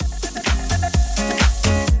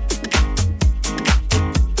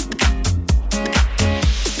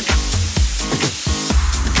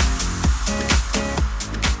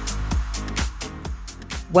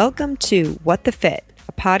Welcome to What the Fit,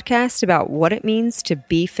 a podcast about what it means to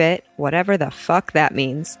be fit, whatever the fuck that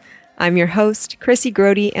means. I'm your host, Chrissy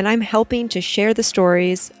Grody, and I'm helping to share the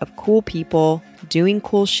stories of cool people doing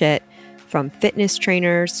cool shit, from fitness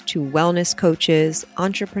trainers to wellness coaches,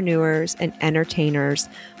 entrepreneurs, and entertainers.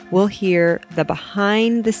 We'll hear the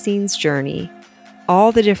behind-the-scenes journey,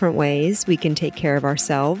 all the different ways we can take care of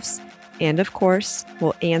ourselves, and of course,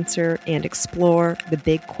 we'll answer and explore the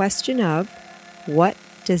big question of, what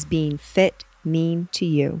does being fit mean to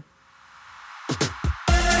you?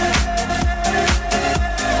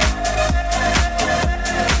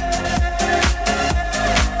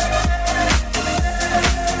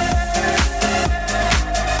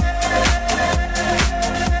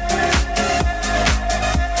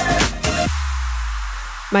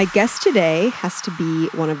 My guest today has to be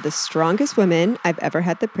one of the strongest women I've ever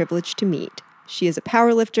had the privilege to meet. She is a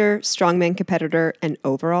powerlifter, strongman competitor, and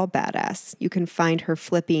overall badass. You can find her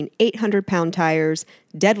flipping 800-pound tires,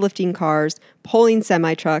 deadlifting cars, pulling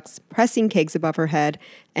semi-trucks, pressing kegs above her head,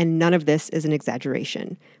 and none of this is an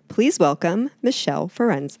exaggeration. Please welcome Michelle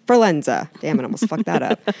Forlenza. Damn it, I almost fucked that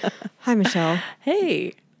up. Hi, Michelle.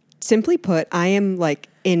 Hey. Simply put, I am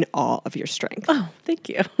in awe of your strength. Oh, thank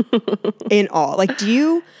you. In awe. Do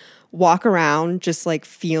you walk around just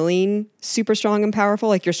feeling super strong and powerful?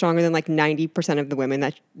 Like you're stronger than 90% of the women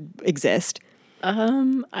that exist?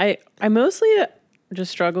 I mostly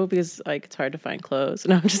just struggle because it's hard to find clothes.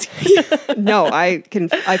 No, I'm just kidding. No, I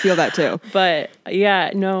feel that too. But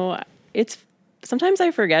yeah, no, sometimes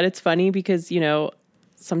I forget. It's funny because,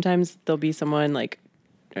 sometimes there'll be someone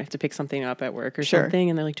I have to pick something up at work or something.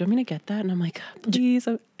 And they're like, do you want me to get that? And I'm like, please,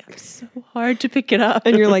 I'm so hard to pick it up.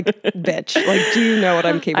 And you're like, bitch, do you know what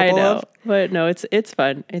I'm capable of? But no, it's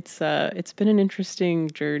fun. It's been an interesting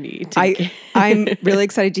journey. I'm really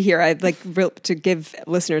excited to hear. I'd to give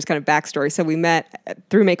listeners kind of backstory. So we met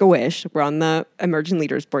through Make-A-Wish. We're on the Emerging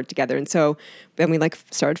Leaders board together. And so then we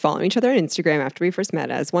started following each other on Instagram after we first met,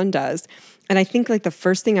 as one does. And I think the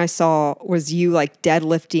first thing I saw was you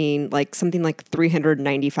deadlifting something like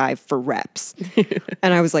 395 for reps.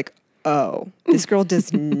 And I was like, oh, this girl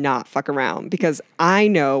does not fuck around, because I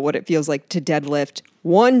know what it feels like to deadlift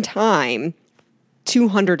one time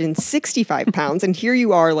 265 pounds. And here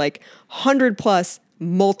you are 100 plus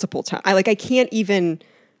multiple times. I can't even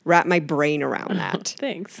wrap my brain around that.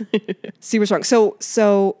 Thanks. Super strong.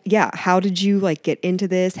 So yeah, how did you get into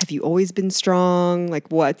this? Have you always been strong?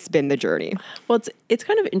 What's been the journey? Well, it's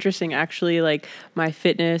kind of interesting actually, my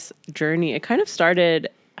fitness journey. It kind of started,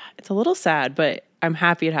 it's a little sad, but I'm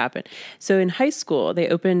happy it happened. So in high school, they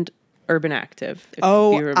opened Urban Active. If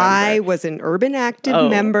you remember. I was an Urban Active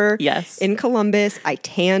member. Yes. In Columbus. I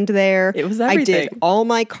tanned there. It was everything. I did all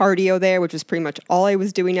my cardio there, which was pretty much all I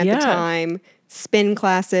was doing at the time. Spin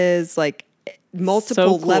classes,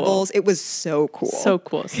 multiple levels. It was so cool. So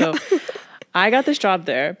cool. So I got this job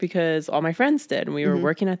there because all my friends did, and we were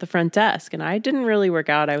working at the front desk, and I didn't really work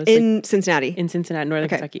out. I was in Cincinnati, Northern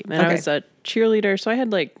Kentucky. And I was a cheerleader, so I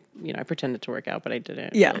had I pretended to work out, but I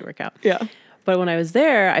didn't really work out. Yeah. But when I was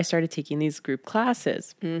there, I started taking these group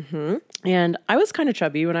classes. Mm-hmm. And I was kind of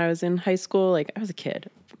chubby when I was in high school. I was a kid.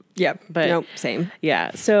 Yeah. But same.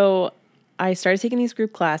 Yeah. So I started taking these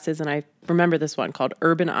group classes, and I remember this one called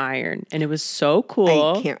Urban Iron, and it was so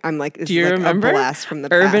cool. This Do you remember? A blast from the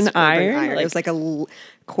Urban past. Iron? It was a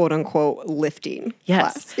quote unquote lifting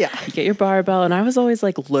class. Yeah. You get your barbell, and I was always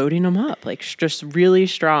loading them up, just really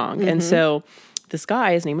strong. Mm-hmm. And so this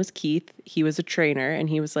guy, his name was Keith, he was a trainer, and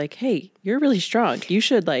he was like, hey, you're really strong. You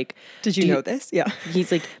should Did you know this? Yeah.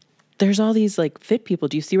 He's like, there's all these fit people.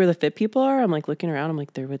 Do you see where the fit people are? I'm looking around. I'm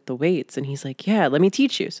like, they're with the weights. And he's like, yeah, let me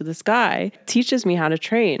teach you. So this guy teaches me how to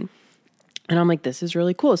train. And I'm like, this is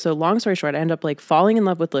really cool. So long story short, I end up falling in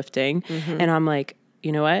love with lifting. Mm-hmm. And I'm like,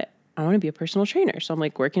 you know what? I want to be a personal trainer. So I'm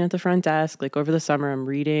working at the front desk, over the summer, I'm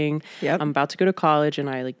reading. Yep. I'm about to go to college, and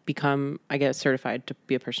I get certified to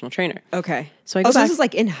be a personal trainer. Okay. So I go back. This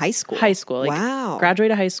is in high school? High school. Wow.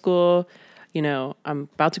 Graduated high school. I'm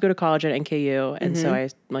about to go to college at NKU. And so I'm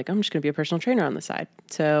just going to be a personal trainer on the side.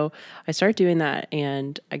 So I start doing that,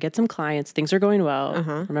 and I get some clients. Things are going well.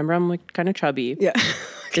 Uh-huh. Remember, I'm kind of chubby. Yeah.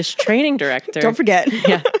 This training director. Don't forget.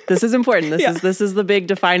 Yeah. This is important. This is the big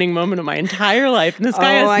defining moment of my entire life. And this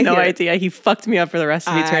guy has no idea. He fucked me up for the rest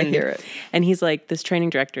of eternity. I hear it. And he's like, this training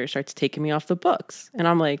director starts taking me off the books. And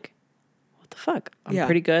I'm like, what the fuck? I'm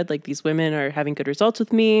pretty good. These women are having good results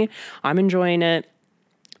with me. I'm enjoying it.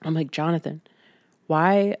 I'm like, Jonathan,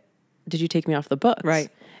 why did you take me off the books? Right.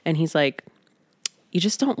 And he's like, you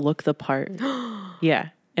just don't look the part. Yeah.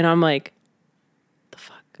 And I'm like, the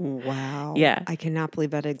fuck? Wow. Yeah. I cannot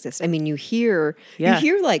believe that exists. I mean, you hear Yeah.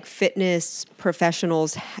 like fitness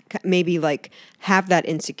professionals maybe like have that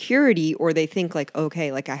insecurity, or they think like,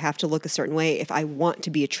 okay, like I have to look a certain way. If I want to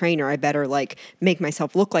be a trainer, I better like make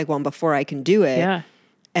myself look like one before I can do it. Yeah.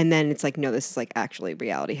 And then it's like, no, this is like actually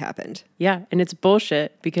reality happened. Yeah. And it's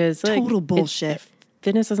bullshit because like Total bullshit.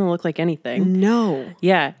 fitness doesn't look like anything. No.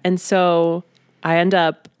 Yeah. And so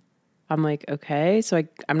I'm like, okay, so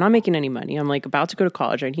I'm not making any money. I'm like about to go to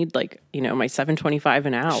college. I need like, my $7.25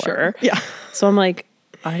 an hour. Sure. Yeah. So I'm like,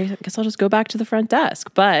 I guess I'll just go back to the front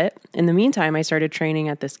desk. But in the meantime, I started training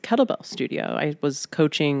at this kettlebell studio. I was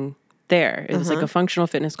coaching there. It was like a functional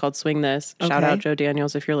fitness called Swing This. Shout out Joe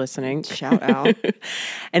Daniels if you're listening. Shout out.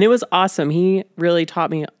 And it was awesome. He really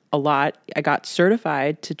taught me a lot. I got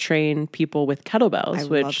certified to train people with kettlebells,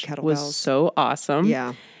 which was so awesome.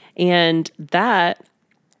 Yeah. And that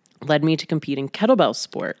led me to compete in kettlebell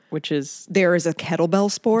sport, which is... There is a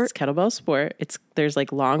kettlebell sport? It's kettlebell sport. There's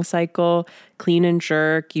like long cycle, clean and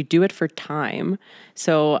jerk. You do it for time.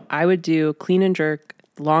 So I would do clean and jerk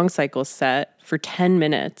long cycle set for 10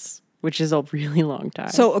 minutes, which is a really long time.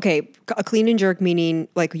 So, okay, a clean and jerk meaning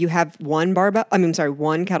like you have one kettlebell.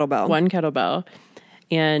 One kettlebell.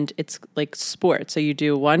 And it's like sport. So you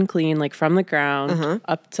do one clean, like from the ground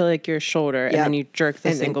up to like your shoulder, and then you jerk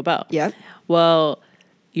the single bell. Yeah. Well,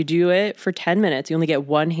 you do it for 10 minutes. You only get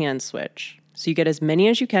one hand switch. So you get as many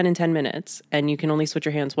as you can in 10 minutes, and you can only switch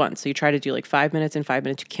your hands once. So you try to do like 5 minutes in 5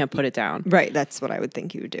 minutes. You can't put it down. Right. That's what I would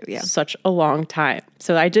think you would do. Yeah. Such a long time.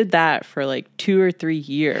 So I did that for like 2 or 3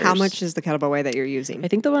 years. How much is the kettlebell weigh that you're using? I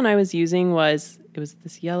think the one I was using was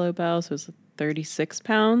this yellow bell. So it was 36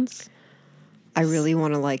 pounds. I really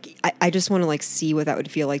want to I just want to see what that would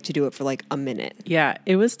feel like to do it for like a minute. Yeah,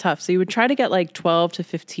 it was tough. So you would try to get like 12 to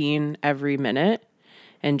 15 every minute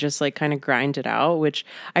and just like kind of grind it out, which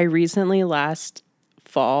I recently last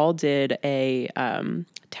fall did a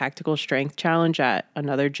tactical strength challenge at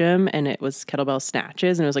another gym, and it was kettlebell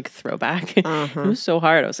snatches, and it was like throwback. It was so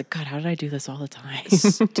hard. I was like, God, how did I do this all the time?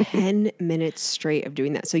 10 minutes straight of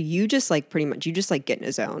doing that. So you just get in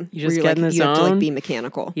a zone. You just get in the zone. You have to be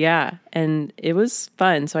mechanical. Yeah. And it was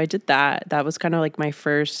fun. So I did that. That was kind of like my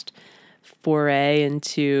first foray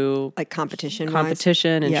into like competition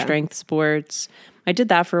and strength sports. I did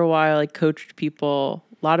that for a while, like coached people,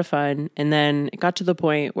 a lot of fun. And then it got to the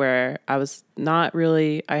point where I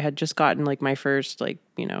had just gotten like my first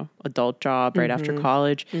adult job right after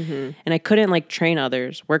college. And I couldn't like train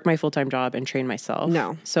others, work my full-time job and train myself.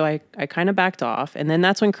 No. So I kind of backed off. And then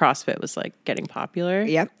that's when CrossFit was like getting popular.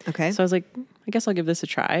 Yep. Okay. So I was like, I guess I'll give this a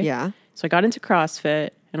try. Yeah. So I got into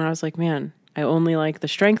CrossFit and I was like, man, I only like the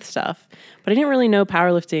strength stuff. But I didn't really know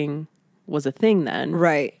powerlifting was a thing then.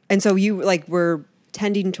 Right. And so you were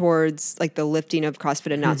tending towards like the lifting of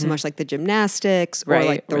CrossFit and not so much like the gymnastics or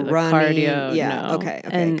like the running. Cardio. Yeah. No. Okay.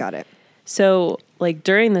 And got it. So like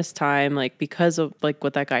during this time, like because of like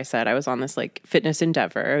what that guy said, I was on this like fitness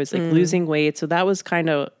endeavor. I was like losing weight. So that was kind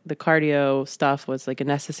of the cardio stuff was like a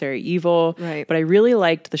necessary evil. Right. But I really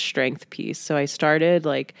liked the strength piece. So I started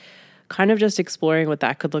like kind of just exploring what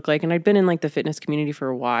that could look like. And I'd been in like the fitness community for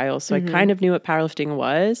a while. So I kind of knew what powerlifting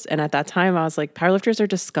was. And at that time I was like, powerlifters are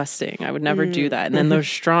disgusting. I would never do that. And then those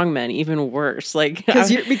strongmen, even worse. Like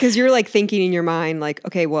because you're like thinking in your mind, like,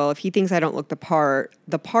 okay, well, if he thinks I don't look the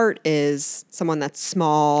part is someone that's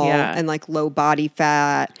small and like low body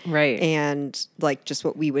fat. Right. And like just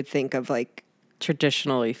what we would think of like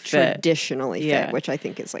traditionally fit, which I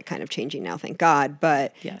think is like kind of changing now, thank God.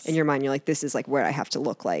 But in your mind, you're like, this is like where I have to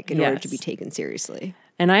look like in order to be taken seriously.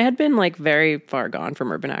 And I had been like very far gone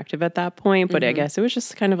from Urban Active at that point, but I guess it was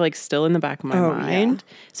just kind of like still in the back of my mind.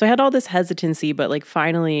 Yeah. So I had all this hesitancy, but like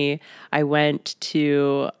finally I went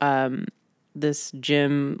to this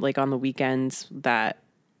gym like on the weekends that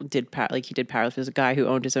he did powerlift. There's a guy who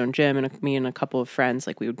owned his own gym, and me and a couple of friends,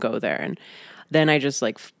 like we would go there, and then I just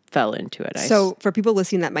like fell into it. So for people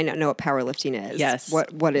listening that might not know what powerlifting is,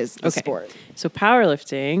 what is the sport? So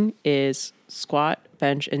powerlifting is squat,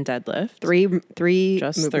 bench, and deadlift. Three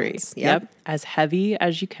just movements. Three. Yep. As heavy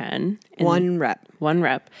as you can. One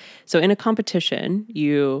rep. So in a competition,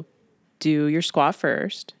 you do your squat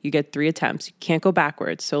first. You get 3 attempts. You can't go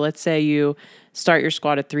backwards. So let's say you start your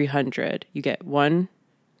squat at 300. You get 1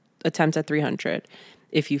 attempt at 300.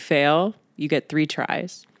 If you fail, you get 3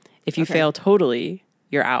 tries. If you fail totally,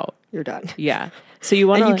 you're out. You're done. Yeah. So you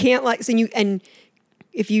want to... And you can't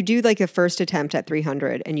if you do like a first attempt at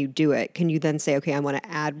 300 and you do it, can you then say, okay, I want to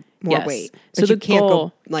add more Yes. weight? So But the you can't goal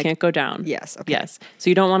go like, can't go down. Yes. Okay. Yes. So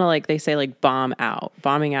you don't want to like, they say like bomb out.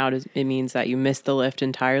 Bombing out it means that you miss the lift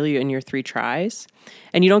entirely in your 3 tries.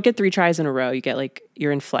 And you don't get 3 tries in a row. You get like,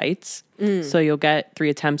 you're in flights. So you'll get 3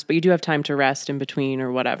 attempts, but you do have time to rest in between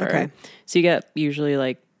or whatever. Okay. So you get usually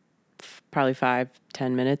like probably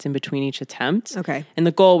 5-10 minutes in between each attempt. Okay. And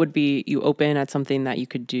the goal would be you open at something that you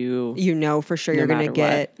could do. You know for sure No you're going to matter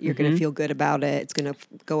get, what. you're going to feel good about it. It's going to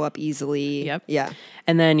go up easily. Yep. Yeah.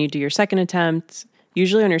 And then you do your second attempt.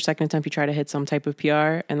 Usually on your second attempt, you try to hit some type of PR.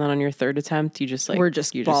 And then on your third attempt, you just like,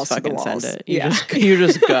 you balls just to the fucking walls. send it. Yeah. You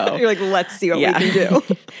just go. You're like, let's see what Yeah. we can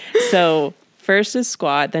do. So first is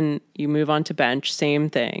squat, then you move on to bench, same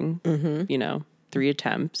thing, 3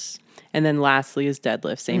 attempts. And then lastly is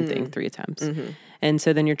deadlift, same thing, 3 attempts. And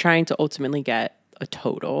so then you're trying to ultimately get a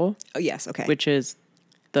total, Oh, yes. Okay. which is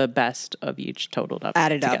the best of each totaled up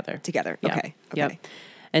Added together. up together. Yeah. Okay. Yep.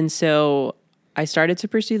 And so I started to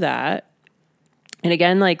pursue that. And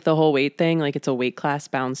again, like the whole weight thing, like it's a weight class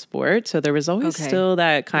bound sport. So there was always Okay. still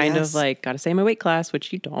that kind Yes. of like, got to stay in my weight class,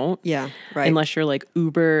 which you don't. Yeah. Right. Unless you're like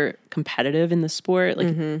uber competitive in the sport.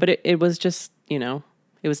 Like, but it was just, it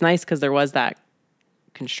was nice because there was that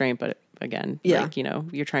constraint, but again, Yeah. like,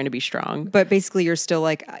 you're trying to be strong. But basically you're still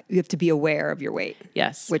like, you have to be aware of your weight,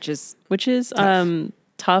 Yes. which is Which is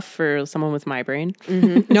tough for someone with my brain.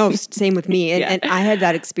 no, same with me. And, Yeah. and I had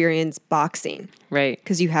that experience boxing. Right.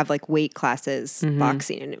 Because you have like weight classes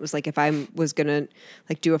boxing, and it was like if I was gonna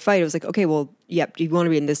like do a fight, it was like, okay, well, yep, you want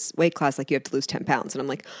to be in this weight class, like you have to lose 10 pounds, and I'm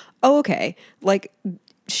like, oh, okay, like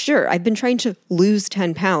sure, I've been trying to lose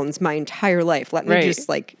 10 pounds my entire life. Let me Right. just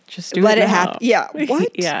do let it it happen. now. Yeah,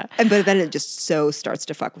 what? Yeah. But then it just so starts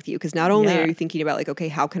to fuck with you because not only Yeah. are you thinking about like, okay,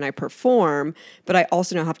 how can I perform, but I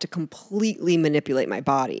also now have to completely manipulate my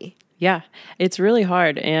body. Yeah. It's really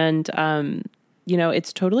hard. And,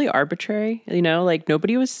 it's totally arbitrary, like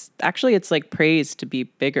nobody was actually, it's like praised to be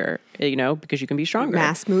bigger, because you can be stronger.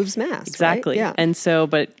 Mass moves mass. Exactly. Right? Yeah. And so,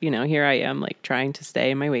 but here I am like trying to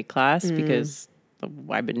stay in my weight class because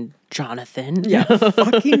I've been Jonathan. Yeah,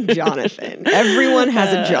 fucking Jonathan. Everyone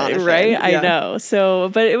has a Jonathan, Right? Yeah. I know. So,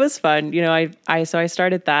 but it was fun. I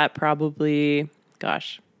started that probably,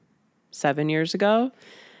 7 years ago.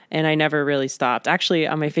 And I never really stopped. Actually,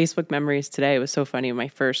 on my Facebook memories today, it was so funny. My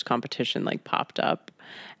first competition like popped up.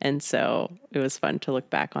 And so it was fun to look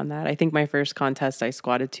back on that. I think my first contest, I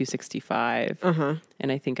squatted 265.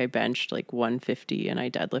 And I think I benched like 150 and I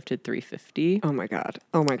deadlifted 350. Oh my God.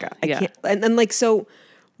 I Yeah. can't. And then like, so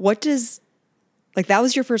what does, like that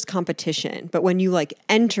was your first competition, but when you like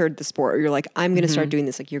entered the sport, or you're like, I'm going to start doing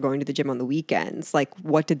this, like you're going to the gym on the weekends, like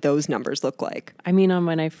what did those numbers look like? I mean,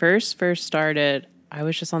 when I first started, I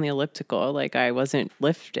was just on the elliptical. Like I wasn't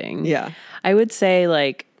lifting. Yeah. I would say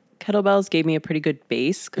like kettlebells gave me a pretty good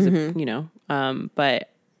base because, but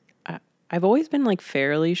I've always been like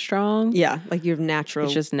fairly strong. Yeah. Like you're natural.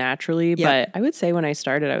 It's just naturally. Yeah. But I would say when I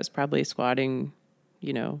started, I was probably squatting,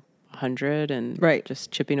 100 and Right.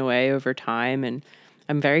 just chipping away over time. And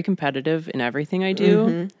I'm very competitive in everything I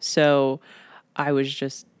do. So I was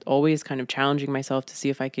just always kind of challenging myself to see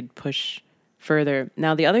if I could push further.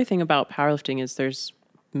 Now, the other thing about powerlifting is there's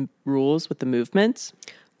rules with the movements.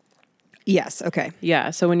 Yes. Okay.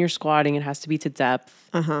 Yeah. So when you're squatting, it has to be to depth.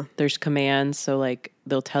 There's commands. So like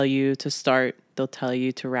they'll tell you to start, they'll tell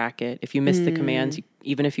you to rack it. If you miss the commands,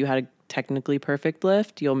 even if you had a technically perfect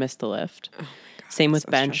lift, you'll miss the lift. Oh my God, Same with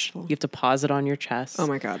so bench. stressful. You have to pause it on your chest. Oh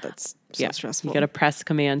my God. That's so stressful. You got to press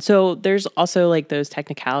command. So there's also like those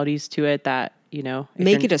technicalities to it that,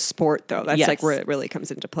 Make it a sport though. That's like Yes. where it really comes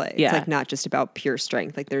into play. Yeah. It's like not just about pure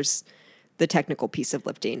strength. Like there's the technical piece of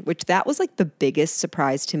lifting, which that was like the biggest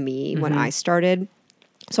surprise to me when I started.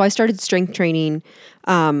 So I started strength training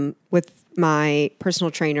with my personal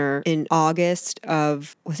trainer in August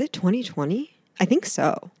of, was it 2020? I think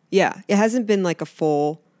so. Yeah. It hasn't been like a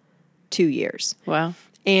full 2 years. Wow.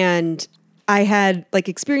 And I had like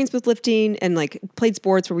experience with lifting and like played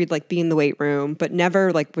sports where we'd like be in the weight room, but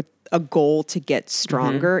never like with a goal to get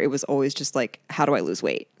stronger. It was always just like, how do I lose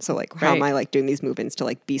weight? So like, how am Right. I like doing these movements to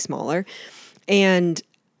like be smaller? And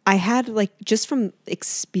I had like, just from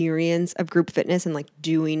experience of group fitness and like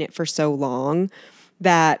doing it for so long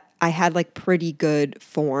that I had like pretty good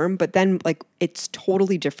form, but then like, it's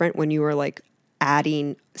totally different when you are like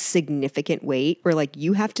adding significant weight where like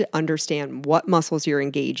you have to understand what muscles you're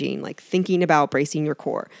engaging, like thinking about bracing your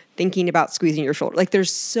core, thinking about squeezing your shoulder. Like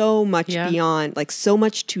there's so much beyond, like so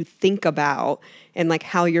much to think about and like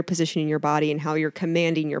how you're positioning your body and how you're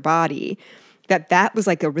commanding your body that was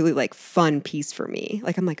like a really like fun piece for me.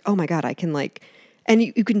 Like I'm like, oh my God, I can like, and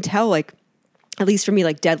you can tell like at least for me,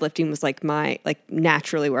 like deadlifting was like my, like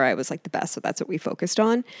naturally where I was like the best. So that's what we focused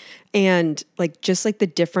on. And like, just like the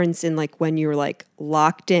difference in like when you're like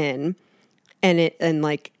locked in and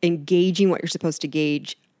like engaging what you're supposed to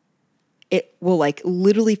gauge, it will like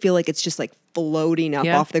literally feel like it's just like floating up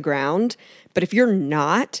off the ground. But if you're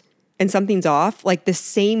not, and something's off, like the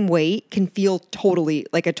same weight can feel totally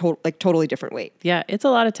like totally different weight. Yeah, it's a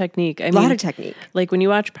lot of technique. A lot of technique. Like when you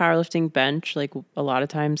watch powerlifting bench, like a lot of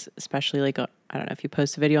times, especially like, I don't know if you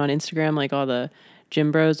post a video on Instagram, like all the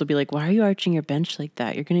gym bros will be like, why are you arching your bench like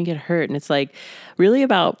that? You're going to get hurt. And it's like really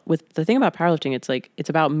with the thing about powerlifting, it's like, it's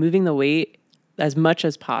about moving the weight as much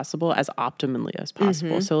as possible, as optimally as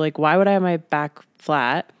possible. So like, why would I have my back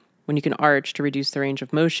flat when you can arch to reduce the range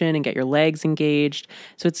of motion and get your legs engaged?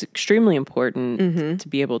 So it's extremely important to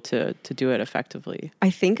be able to do it effectively. I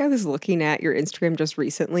think I was looking at your Instagram just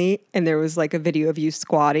recently and there was like a video of you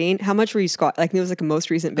squatting. How much were you squatting? Like it was like a most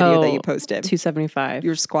recent video that you posted. 275. You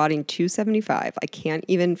were squatting 275. I can't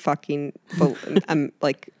even fucking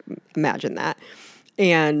like imagine that.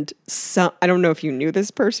 And I don't know if you knew this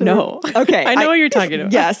person. No. Okay. I know what you're talking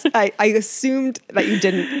about. Yes. I assumed that you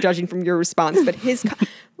didn't, judging from your response, but his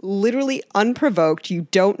literally unprovoked, you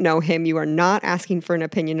don't know him, you are not asking for an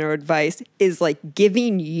opinion or advice, is like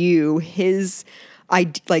giving you his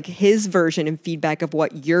version and feedback of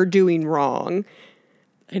what you're doing wrong.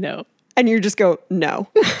 I know. And you just go, no.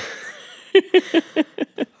 Who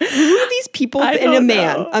are these people? And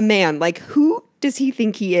a man, like who does he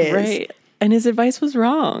think he is? Right. And his advice was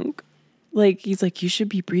wrong. Like, he's like, you should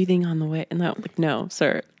be breathing on the way. And I'm like, no,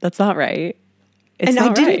 sir, that's not right. It's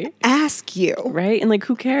not I didn't ask you. Right. And like,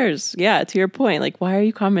 who cares? Yeah. To your point, like, why are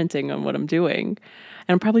you commenting on what I'm doing? And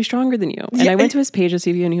I'm probably stronger than you. And I went to his page to see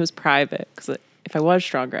you and he was private. Because if I was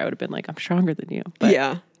stronger, I would have been like, I'm stronger than you. But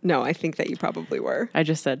yeah. No, I think that you probably were. I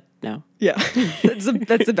just said no. Yeah. That's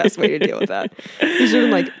the best way to deal with that. You should have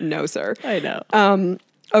been like, no, sir. I know.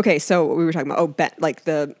 Okay. So what we were talking about, like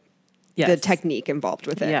the technique involved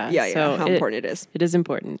with it. Yeah. So how important it is. It is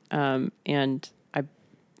important. And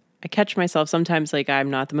I catch myself sometimes like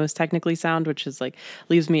I'm not the most technically sound, which is like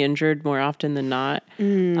leaves me injured more often than not.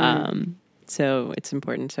 So it's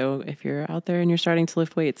important. So if you're out there and you're starting to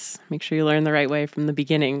lift weights, make sure you learn the right way from the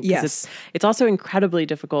beginning. Yes. It's also incredibly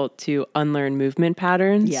difficult to unlearn movement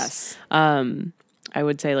patterns. Yes. I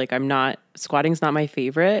would say like squatting's not my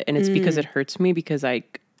favorite, and it's because it hurts me because I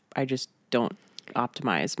just don't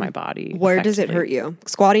optimize my body. Where does it hurt you?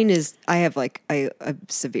 Squatting is, I have like a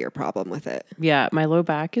severe problem with it. Yeah, my low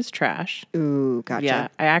back is trash. Ooh, gotcha. Yeah,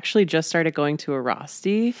 I actually just started going to a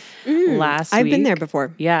Rosti last week. I've been there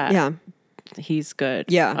before. Yeah. Yeah. He's good.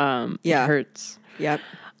 Yeah. It hurts. Yep.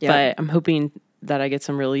 But I'm hoping that I get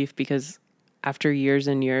some relief because after years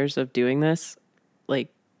and years of doing this,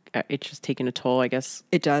 like it's just taking a toll, I guess.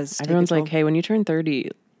 It does. Everyone's like, hey, when you turn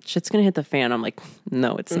 30, shit's going to hit the fan. I'm like,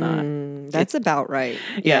 no, it's not. That's about right.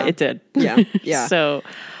 Yeah, it did. Yeah. Yeah. So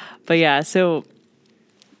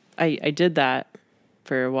I did that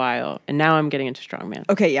for a while and now I'm getting into strongman.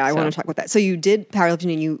 Okay. Yeah. I want to talk about that. So you did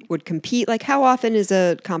powerlifting and you would compete. Like how often is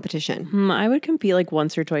a competition? I would compete like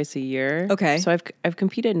once or twice a year. Okay. So I've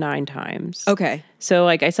competed 9 times. Okay. So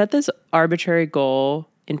like I set this arbitrary goal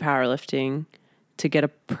in powerlifting to get a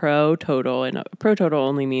pro total, and a pro total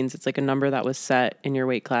only means it's like a number that was set in your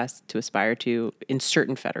weight class to aspire to in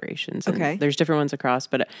certain federations. And okay. There's different ones across,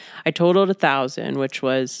 but I totaled 1,000, which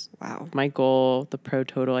was my goal. The pro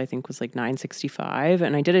total I think was like 965,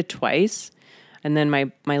 and I did it twice. And then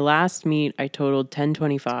my last meet I totaled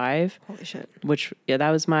 1025. Holy shit! Which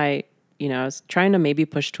that was my I was trying to maybe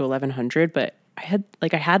push to 1,100, but I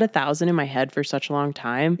had 1,000 in my head for such a long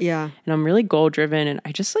time. Yeah. And I'm really goal driven and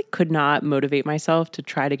I just could not motivate myself to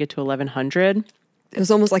try to get to 1,100. It was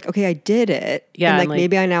almost like, okay, I did it. Yeah. And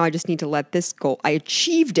maybe I just need to let this go. I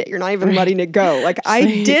achieved it. You're not even letting it go. Like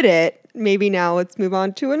I did it. Maybe now let's move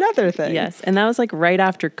on to another thing. Yes. And that was right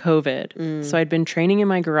after COVID. So I'd been training in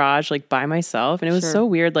my garage, by myself. And it was so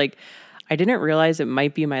weird. I didn't realize it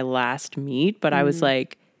might be my last meet, but I was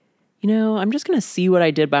like, I'm just going to see what I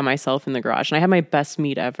did by myself in the garage. And I had my best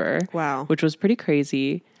meet ever. Wow. Which was pretty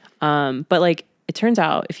crazy. But it turns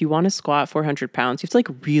out if you want to squat 400 pounds, you have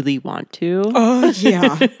to really want to. Oh,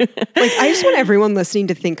 yeah. I just want everyone listening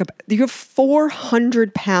to think about, you have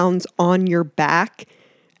 400 pounds on your back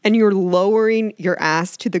and you're lowering your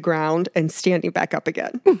ass to the ground and standing back up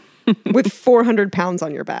again with 400 pounds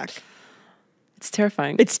on your back. It's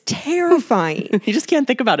terrifying. It's terrifying. You just can't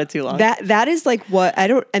think about it too long. That is what I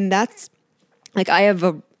don't, and that's I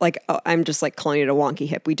have I'm just calling it a wonky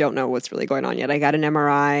hip. We don't know what's really going on yet. I got an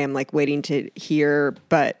MRI. I'm waiting to hear,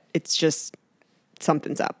 but it's just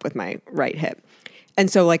something's up with my right hip. And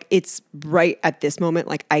so like it's right at this moment,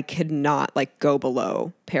 like I could not like go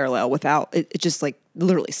below parallel without it just like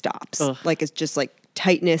literally stops. Ugh. Like it's just like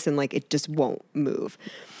tightness and like it just won't move.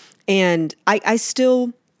 And I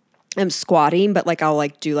still am squatting, but like I'll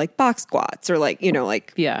like do like box squats or like, you know,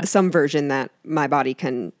 like Yeah. some version that my body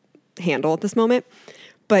can handle at this moment.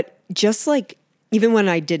 But just like even when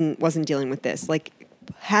I wasn't dealing with this, like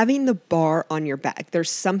having the bar on your back, there's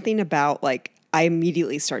something about like I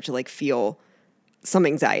immediately start to like feel some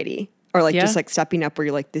anxiety or like just like stepping up where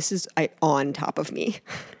you're like, this is on top of me.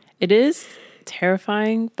 It is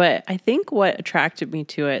terrifying, but I think what attracted me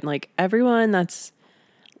to it, like everyone that's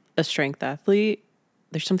a strength athlete,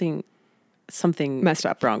 there's something Messed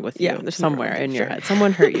up wrong with you. Yeah, there's somewhere something wrong with in you, your sure. head.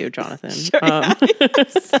 Someone hurt you, Jonathan.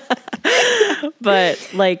 But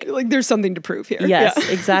like There's something to prove here. yes,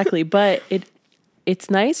 Yeah. exactly. But it's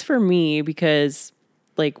nice for me because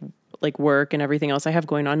like work and everything else I have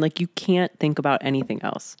going on, like you can't think about anything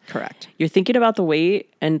else. Correct. You're thinking about the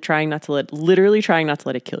weight and trying not to let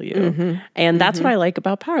it kill you. And that's what I like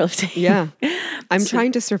about powerlifting. Yeah. I'm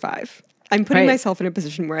trying to survive. I'm putting Right. myself in a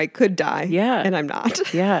position where I could die. Yeah. And I'm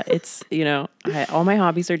not. Yeah, it's, all my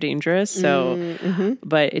hobbies are dangerous. So,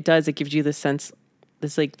 but it gives you this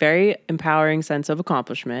like very empowering sense of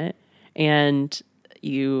accomplishment, and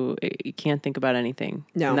you can't think about anything.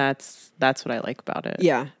 No. And that's what I like about it.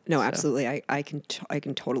 Yeah. No, absolutely. I can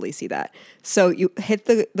totally see that. So you hit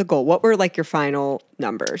the goal. What were like your final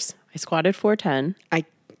numbers? I squatted 410. Oh my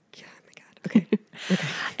God. Okay.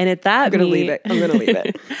 And at that I'm going to leave it. I'm going to leave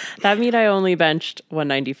it. that meet I only benched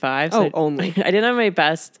 195. Oh, only. I didn't have my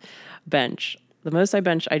best bench. The most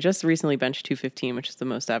I just recently benched 215, which is the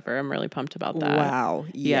most ever. I'm really pumped about that. Wow.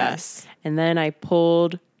 Yeah. Yes. And then I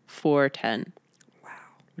pulled 410. Wow.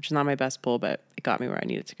 Which is not my best pull, but it got me where I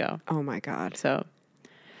needed to go. Oh my God. So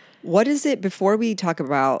What is it before we talk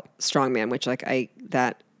about strongman, which like I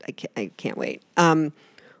can't wait.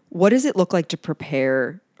 What does it look like to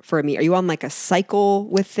prepare for a meet? Are you on like a cycle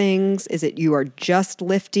with things? Is it you are just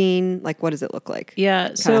lifting? Like what does it look like? yeah,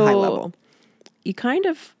 Kind of so high level.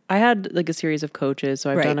 I had like a series of coaches,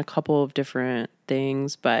 so I've Right. done a couple of different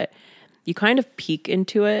things, but you kind of peek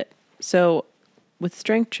into it. So with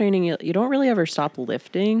strength training, you don't really ever stop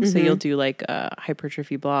lifting. So you'll do like a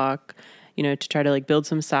hypertrophy block, to try to like build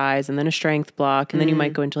some size, and then a strength block. And then you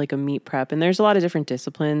might go into like a meet prep. And there's a lot of different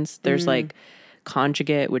disciplines. There's like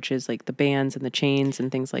conjugate, which is like the bands and the chains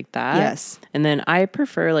and things like that. Yes. And then I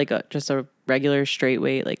prefer like just a regular straight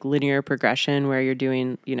weight, like linear progression where you're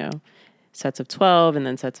doing, sets of 12 and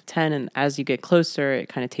then sets of 10. And as you get closer, it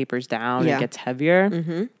kind of tapers down Yeah. and gets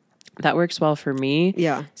heavier. That works well for me.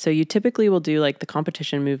 Yeah. So you typically will do like the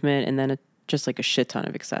competition movement and then just like a shit ton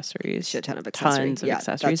of accessories. Shit ton of accessories. Tons of Yeah,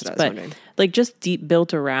 accessories. that's what I was But wondering. like just deep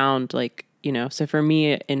built around like, so for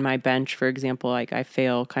me in my bench, for example, like I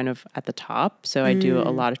fail kind of at the top. So I do a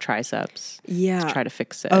lot of triceps Yeah. to try to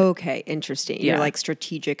fix it. Okay. Interesting. You're Yeah. like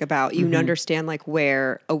strategic about, you understand like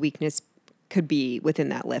where a weakness could be within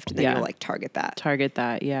that lift, and then Yeah. you'll like target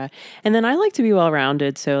that. Yeah. And then I like to be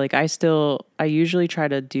well-rounded. So like I usually try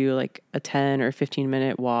to do like a 10 or 15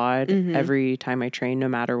 minute WOD every time I train, no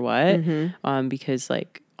matter what. Because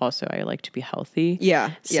like also I like to be healthy. Yeah.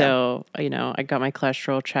 So, I got my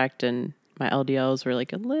cholesterol checked and my LDLs were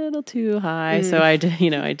like a little too high. So I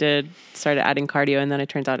did started adding cardio, and then it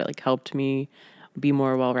turns out it like helped me be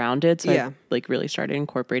more well-rounded. So Yeah. I like really started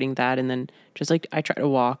incorporating that. And then just like I try to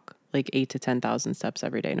walk like 8,000 to 10,000 steps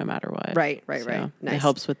every day, no matter what. Right. So Nice. It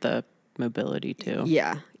helps with the mobility too.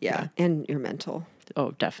 Yeah. And your mental.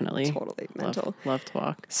 Oh, definitely. Totally mental. Love to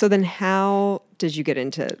walk. So then how did you get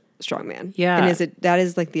into strongman? Yeah. And that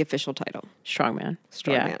is like the official title? Strongman.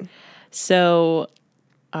 Strongman. Yeah. So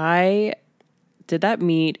I did that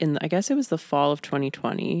meet I guess it was the fall of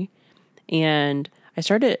 2020. And I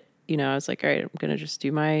started, I was like, all right, I'm going to just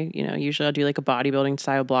do my, usually I'll do like a bodybuilding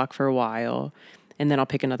style block for a while, and then I'll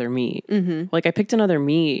pick another meet. Like I picked another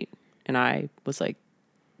meet and I was like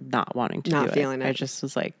not wanting to Not do it. feeling it. I just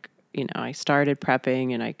was like, I started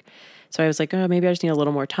prepping and so I was like, oh, maybe I just need a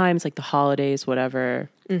little more time. It's like the holidays, whatever.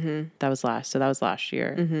 That was last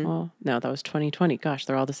year. Well, no, that was 2020. Gosh,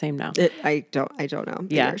 they're all the same now. I don't know. the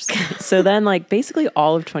Yeah. years. So then like basically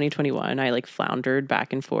all of 2021, I like floundered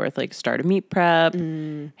back and forth, like started meet prep,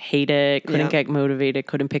 hate it, couldn't get motivated,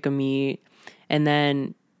 couldn't pick a meet. And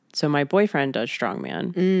then, so my boyfriend does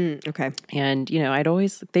strongman. Okay. And,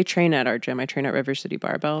 they train at our gym. I train at River City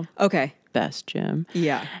Barbell. Okay. Best gym.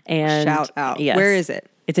 Yeah. And Shout out. yes. Where is it?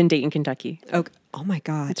 It's in Dayton, Kentucky. Okay. Oh my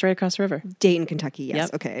God. It's right across the river. Dayton, Kentucky. Yes.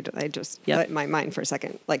 Yep. Okay. I just Yep. let my mind for a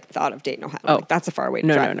second like thought of Dayton, Ohio. Oh. Like, that's a far way to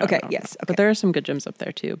No, drive. no. Okay. Yes. Okay. But there are some good gyms up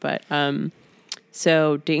there too. But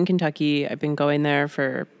So Dayton, Kentucky, I've been going there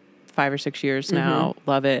for 5 or 6 years now.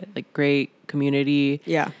 Love it. Like great community.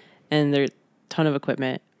 Yeah. And there's a ton of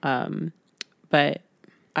equipment. But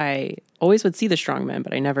I always would see the strongmen,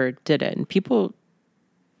 but I never did it. And people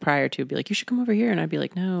prior to be like, you should come over here. And I'd be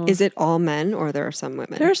like, no. Is it all men or there are some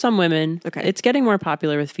women? There are some women. Okay. It's getting more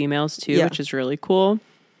popular with females too, which is really cool.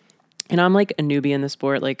 And I'm like a newbie in the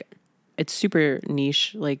sport. Like it's super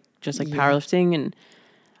niche, like just like powerlifting and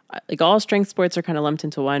like all strength sports are kind of lumped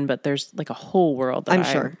into one, but there's like a whole world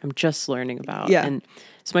that I'm just learning about. Yeah. And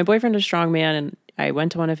so my boyfriend is strongman and I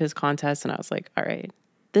went to one of his contests and I was like, all right,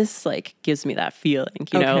 this like gives me that feeling,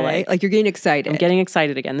 you know, like you're getting excited. I'm getting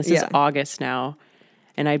excited again. This is August now.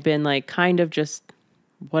 And I'd been like kind of just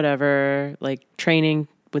whatever, like training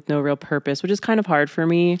with no real purpose, which is kind of hard for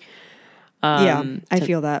me. I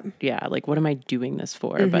feel that. Yeah, like what am I doing this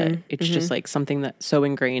for? But it's just like something that's so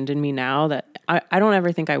ingrained in me now that I don't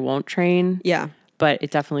ever think I won't train. Yeah. But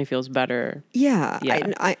it definitely feels better. Yeah.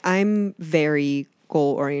 I'm very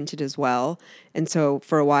goal oriented as well. And so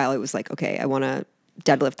for a while it was like, okay, I want to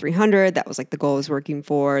deadlift 300. That was like the goal I was working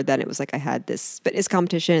for. Then it was like I had this fitness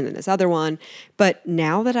competition and then this other one. But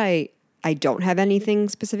now that I don't have anything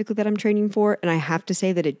specifically that I'm training for, and I have to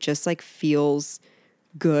say that it just like feels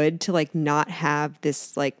good to like not have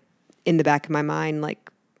this like in the back of my mind like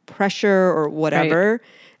pressure or whatever. Right.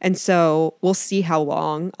 And so we'll see how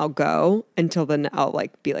long I'll go until then I'll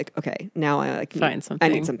like be like, okay, now I like find something.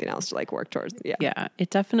 I need something else to like work towards. Yeah. Yeah. It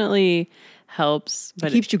definitely helps. But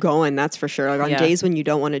it keeps you going, that's for sure. Like on days when you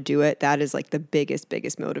don't want to do it, that is like the biggest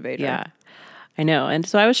motivator. Yeah. I know. And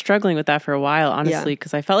so I was struggling with that for a while, honestly,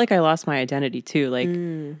 because I felt like I lost my identity too. Like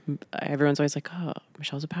everyone's always like, oh,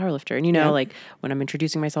 Michelle's a powerlifter. And you know, like when I'm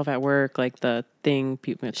introducing myself at work, like the thing,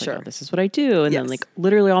 people it's like, oh, this is what I do. And then like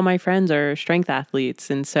literally all my friends are strength athletes.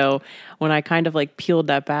 And so when I kind of like peeled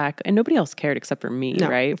that back, and nobody else cared except for me,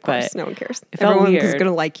 right? Of course, no one cares. Everyone is going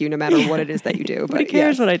to like you no matter what it is that you do. Nobody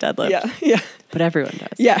cares what I deadlift. Yeah. But everyone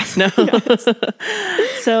does. Yes. No. Yes.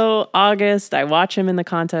 So August, I watch him in the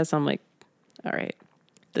contest. I'm like, all right,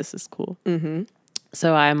 this is cool.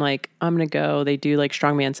 So I'm like, I'm going to go. They do like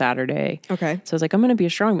Strongman Saturday. Okay. So I was like, I'm going to be a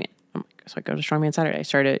strongman. So I go to Strongman Saturday. I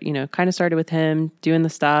started, kind of started with him doing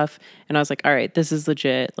the stuff. And I was like, all right, this is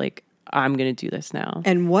legit. Like, I'm going to do this now.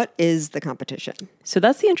 And what is the competition? So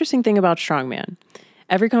that's the interesting thing about Strongman.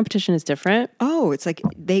 Every competition is different. Oh, it's like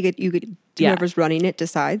whoever's running it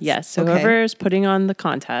decides? Yes. So whoever's putting on the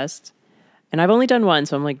contest, and I've only done one,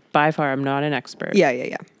 so I'm like, by far, I'm not an expert.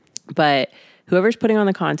 Yeah. But whoever's putting on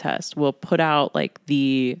the contest will put out like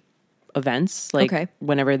the events, like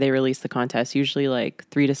whenever they release the contest, usually like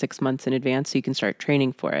 3 to 6 months in advance, so you can start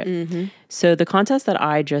training for it. So the contest that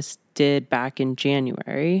I just did back in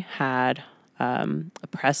January had a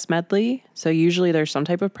press medley. So usually there's some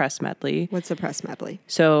type of press medley. What's a press medley?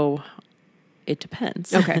 So it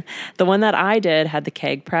depends. Okay. The one that I did had the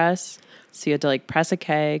keg press. So you had to like press a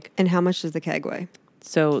keg. And how much does the keg weigh?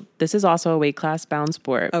 So this is also a weight class bound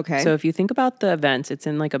sport. Okay. So if you think about the events, it's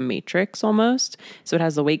in like a matrix almost. So it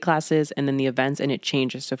has the weight classes and then the events and it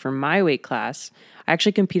changes. So for my weight class, I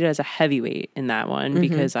actually competed as a heavyweight in that one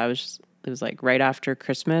because it was like right after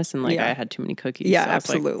Christmas and like I had too many cookies. Yeah, so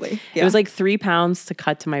absolutely. Like, it was like 3 pounds to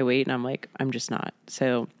cut to my weight and I'm like, I'm just not.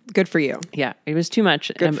 So good for you. Yeah, it was too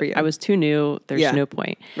much. Good for you. I was too new. There's no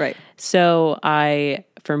point. Right. So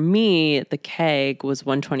for me, the keg was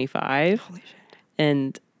 125. Holy shit.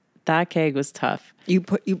 And that keg was tough. You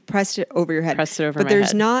pressed it over your head. Pressed it over my head. But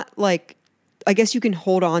there's not like, I guess you can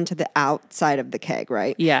hold on to the outside of the keg,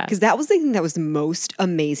 right? Yeah. Because that was the thing that was the most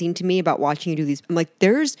amazing to me about watching you do these. I'm like,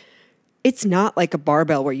 it's not like a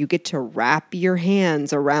barbell where you get to wrap your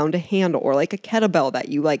hands around a handle or like a kettlebell that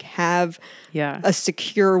you like have a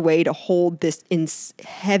secure way to hold this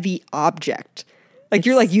heavy object. Like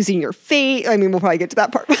you're like using your feet. I mean, we'll probably get to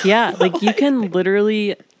that part. Yeah. Like you can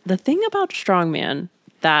literally, the thing about strongman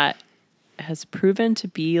that has proven to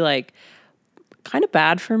be like kind of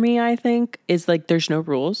bad for me, I think, is like there's no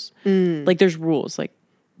rules. Like there's rules. Like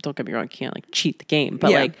don't get me wrong, you can't like cheat the game,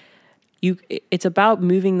 but like it's about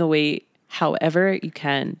moving the weight however you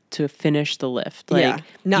can to finish the lift. Like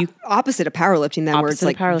opposite of powerlifting then where it's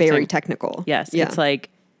like very technical. Yes. Yeah. It's like,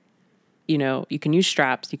 you can use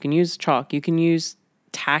straps, you can use chalk, you can use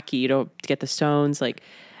tacky to get the stones, like,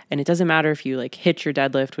 and it doesn't matter if you like hit your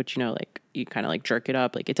deadlift, which, like you kind of like jerk it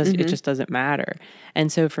up. Like it doesn't, it just doesn't matter.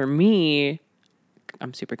 And so for me,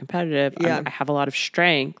 I'm super competitive. I have a lot of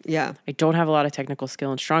strength. Yeah. I don't have a lot of technical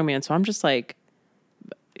skill in strongman. So I'm just like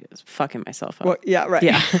fucking myself up. Well, yeah. Right.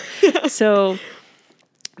 Yeah. So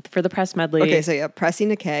for the press medley. Okay. So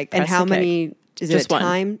pressing a keg. And how many, is just it a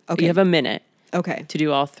time? Okay. You have a minute. Okay. To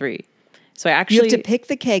do all 3. So I You actually have to pick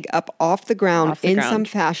the keg up off the ground Off the in ground. some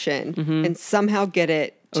fashion and somehow get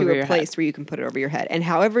it to Over a your place where you can put it over your head. And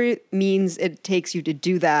however means it takes you to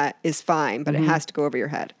do that is fine, but it has to go over your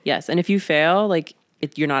head. yes. And if you fail, like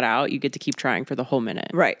you're not out, you get to keep trying for the whole minute.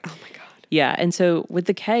 Right. Oh my God. Yeah. And so with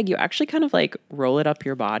the keg, you actually kind of like roll it up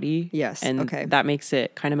your body. Yes, And okay. that makes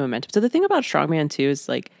it kind of momentum. So the thing about strongman too is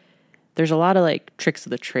like there's a lot of like tricks of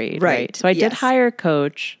the trade. Right, So I did yes. hire a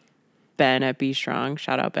coach, Ben at Be Strong.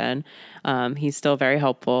 Shout out Ben. He's still very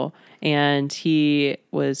helpful. And he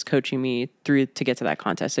was coaching me through to get to that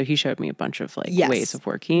contest. So he showed me a bunch of like Yes. ways of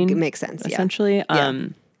working. It makes sense, yeah. Essentially. Yeah.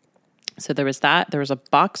 So there was that. There was a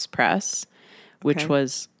box press, which Okay.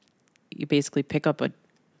 was you basically pick up a,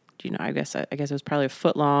 I guess it was probably a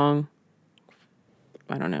foot long,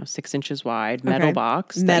 I don't know, 6 inches wide metal Okay.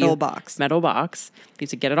 box. Metal box. Metal box. You have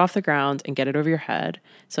to get it off the ground and get it over your head.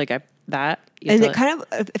 So like you have And to- it kind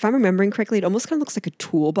of, if I'm remembering correctly, it almost kind of looks like a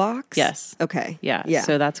toolbox. Yes. Okay. yeah. Yeah.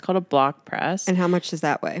 So that's called a block press. And how much does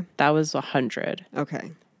that weigh? That was 100.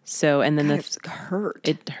 Okay. So, and then God, it hurt.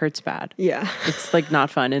 it hurts bad. Yeah. It's like not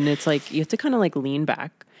fun. And it's like, you have to kind of like lean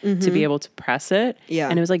back to be able to press it. Yeah.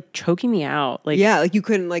 And it was like choking me out. Like, Yeah, like you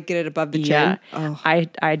couldn't like get it above the yeah. chin. Oh.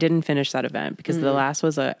 I didn't finish that event because the last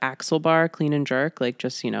was a axle bar clean and jerk, like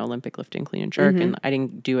just, Olympic lifting clean and jerk. And I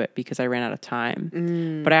didn't do it because I ran out of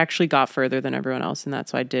time. But I actually got further than everyone else. And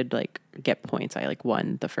that's why I did like get points. I like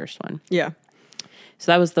won the first one. Yeah.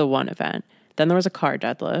 So that was the one event. Then there was a car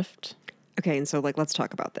deadlift. Okay, and so like let's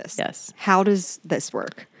talk about this. Yes. How does this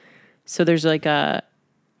work? So there's like a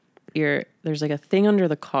thing under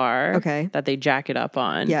the car Okay. that they jack it up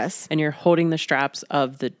on. Yes. And you're holding the straps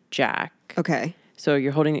of the jack. Okay. So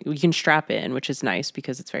you can strap in, which is nice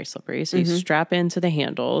because it's very slippery. So you strap into the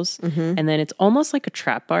handles and then it's almost like a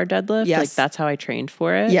trap bar deadlift. Yes. Like that's how I trained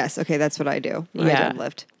for it. Yes, okay, that's what I do when I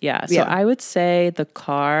deadlift. Yeah. So Yeah. I would say the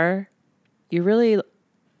car, you're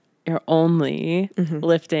only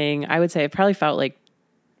lifting, I would say it probably felt like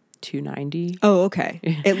 290. Oh, okay.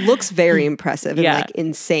 It looks very impressive and Yeah. like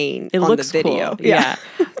insane It on looks the video. cool. Yeah.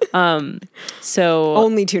 So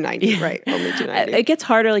Only 290, right? Only 290. it gets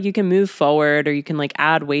harder. Like you can move forward or you can like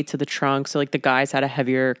add weight to the trunk. So like the guys had a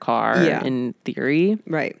heavier car Yeah. in theory.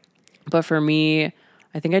 Right. But for me,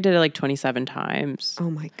 I think I did it like 27 times.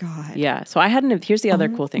 Oh my God. Yeah. So I hadn't, here's the other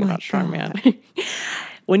cool thing about Strongman.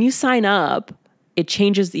 When you sign up, it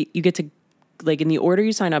changes you get to, like in the order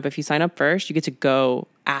you sign up, if you sign up first, you get to go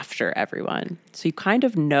after everyone. So you kind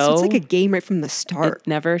of know. So it's like a game right from the start. It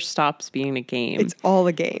never stops being a game. It's all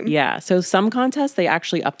a game. Yeah. So some contests, they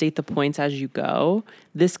actually update the points as you go.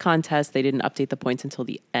 This contest, they didn't update the points until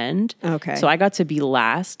the end. Okay. So I got to be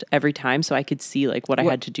last every time so I could see like what I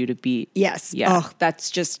had to do to beat. Yes. Yeah. Oh,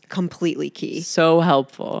 that's just completely key. So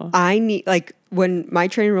helpful. I need, like, when my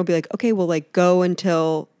trainer will be like, okay, well, like, go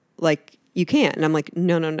until, like, you can't. And I'm like,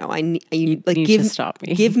 no. I need, like, need to stop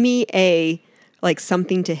me. Give me like,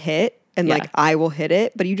 something to hit. And Yeah. like I will hit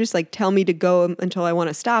it, but you just like tell me to go until I want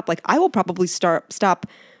to stop. Like I will probably stop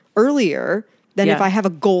earlier than if Yeah. I have a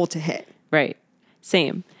goal to hit. Right.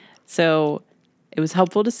 Same. So it was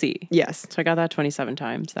helpful to see. Yes. So I got that 27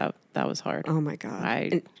 times. That was hard. Oh my God.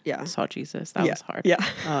 I yeah. saw Jesus. That was hard. Yeah.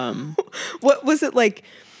 What was it like?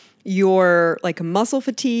 Your like muscle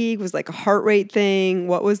fatigue was like a heart rate thing.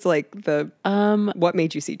 What was like what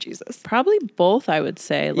made you see Jesus? Probably both, I would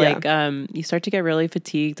say. Yeah. Like, you start to get really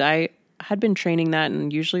fatigued. I had been training that,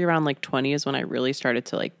 and usually around like 20 is when I really started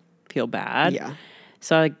to like feel bad. Yeah.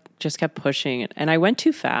 So I just kept pushing, and I went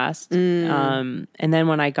too fast. And then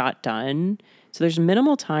when I got done, so there's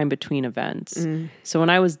minimal time between events. So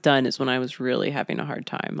when I was done is when I was really having a hard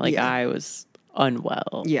time. Like Yeah. I was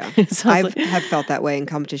unwell. Yeah. So I was like, have felt that way in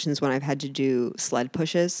competitions when I've had to do sled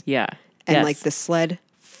pushes. yeah. And Yes. like the sled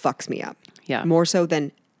fucks me up. Yeah. More so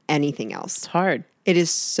than anything else. It's hard. It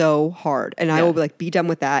is so hard. And I Yeah. will like be done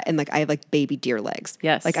with that. And like I have like baby deer legs.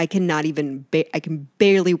 Yes. Like I cannot even, I can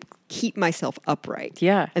barely keep myself upright.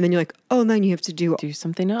 Yeah. And then you're like, oh, then you have to do Do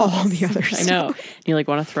something else. all the other I stuff. know. You like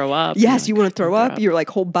want to throw up. Yes, You're you like, want to throw up. Your like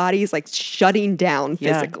whole body is like shutting down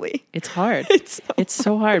Yeah. physically. It's hard. It's so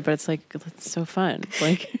so hard, but it's like it's so fun.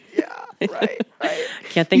 Like Yeah, right.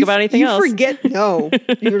 can't think about anything you else. forget. No,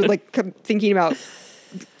 you're like thinking about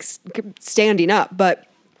standing up. But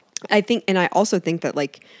I think, and I also think that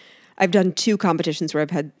like I've done 2 competitions where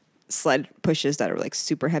I've had sled pushes that are like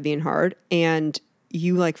super heavy and hard, and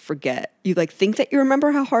you like forget. You like think that you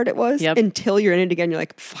remember how hard it was Yep. until you're in it again. You're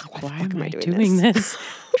like, fuck, why the fuck am I doing doing this? this?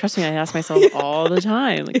 Trust me, I ask myself all the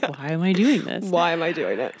time, like, why am I doing this? Why am I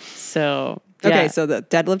doing it? So Okay, yeah. so the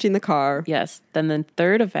deadlifting the car. Yes. Then the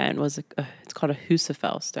third event was it's called a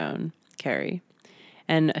Husafell stone carry,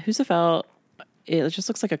 and a Husafell it just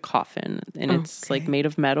looks like a coffin, and it's like made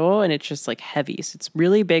of metal, and it's just like heavy. So it's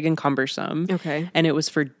really big and cumbersome. Okay. And it was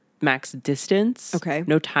for max distance. Okay.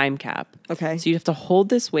 No time cap. Okay. So you have to hold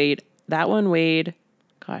this weight. That one weighed,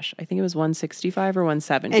 gosh, I think it was 165 or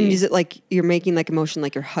 170. And is it like you're making like a motion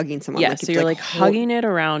like you're hugging someone? Yeah, like so you're like hugging it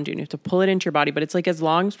around you, and you have to pull it into your body. But it's like as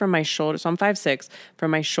long as from my shoulders, so I'm 5'6",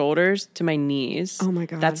 from my shoulders to my knees. Oh my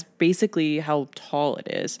God. That's basically how tall it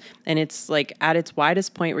is. And it's like at its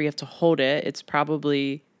widest point where you have to hold it, it's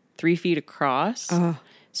probably 3 feet across.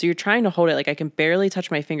 So you're trying to hold it. Like I can barely touch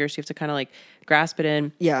my fingers. So you have to kind of like grasp it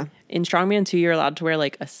in. Yeah. In Strongman 2, you're allowed to wear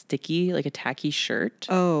like a sticky, like a tacky shirt.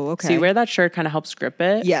 Oh, okay. So you wear that shirt, kind of helps grip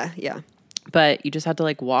it. Yeah, yeah. But you just have to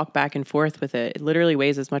like walk back and forth with it. It literally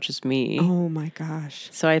weighs as much as me. Oh my gosh.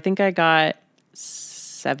 So I think I got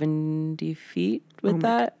 70 feet with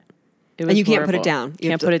that. It was And you can't put it horrible. down. You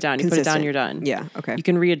Can't have put to- it down. You put it down, consistent. you're done. Yeah, okay. You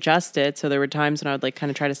can readjust it. So there were times when I would like kind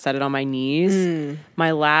of try to set it on my knees.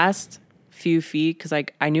 My last few feet, because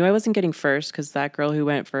like I knew I wasn't getting first, because that girl who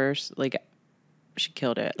went first, like she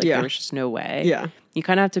killed it. Like there was just no way. Yeah. You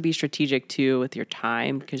kind of have to be strategic too with your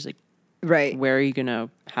time, because like Right. where are you going to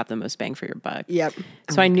have the most bang for your buck? Yep.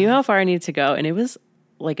 So I knew how far I needed to go, and it was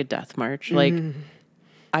like a death march. Like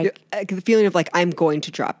The feeling of like, I'm going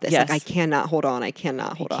to drop this. Yes. Like I cannot hold on. I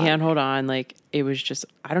cannot hold on. can't hold on. Like it was just,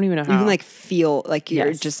 I don't even know how. You can like feel like you're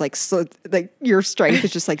Yes. just like, so like your strength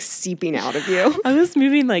is just like seeping out of you. I was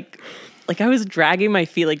moving like I was dragging my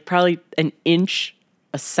feet like probably an inch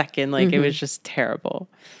a second. Like it was just terrible.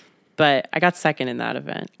 But I got second in that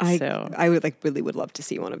event. So I would like really would love to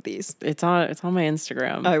see one of these. it's on my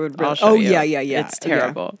Instagram. I would I'll really- show oh, you. yeah, yeah, yeah. It's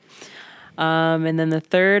terrible. And then the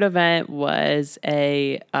third event was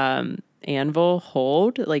a anvil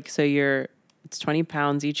hold. Like so it's 20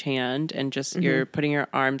 pounds each hand, and just you're putting your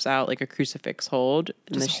arms out like a crucifix hold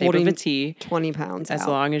in the Just shape of holding a T 20 pounds as out.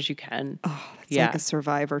 long as you can. It's like a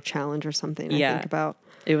survivor challenge or something I think about.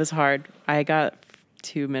 It was hard. I got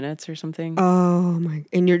 2 minutes or something. Oh my!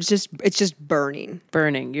 And it's just burning.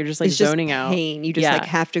 Burning. You're just like It's just zoning out. pain. You just like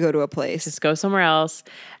have to go to a place. Just go somewhere else,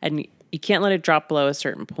 and you can't let it drop below a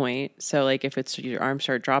certain point. So like if it's your arms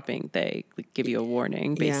start dropping, they give you a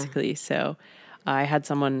warning basically. So I had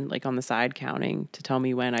someone like on the side counting to tell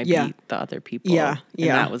me when I beat the other people. Yeah, and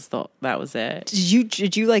that was it.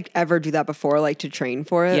 Did you like ever do that before, like to train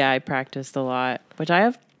for it? Yeah, I practiced a lot, which I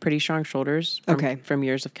have pretty strong shoulders from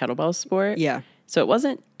years of kettlebell sport. Yeah. So it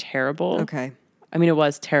wasn't terrible. Okay. I mean, it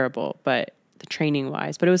was terrible, but the training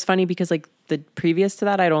wise. But it was funny because like the previous to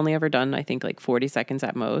that, I'd only ever done, I think, like 40 seconds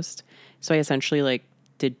at most. So I essentially like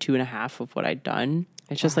did 2.5 of what I'd done.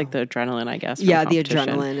 It's just like the adrenaline, I guess. Yeah, the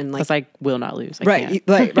adrenaline and like, because I will not lose. I right,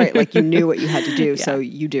 can't. right. Like you knew what you had to do, so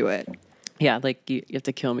you do it. Yeah, like you have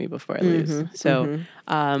to kill me before I lose. So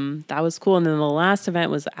that was cool. And then the last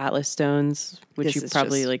event was Atlas Stones, which This you've is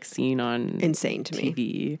probably just like seen on insane to me.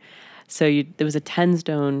 TV. So there was a 10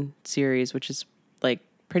 stone series, which is like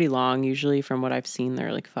pretty long. Usually from what I've seen,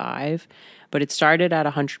 they're like 5, but it started at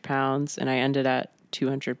 100 pounds and I ended at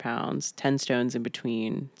 200 pounds, 10 stones in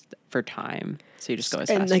between for time. So you just go as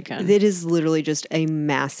fast as you can. It is literally just a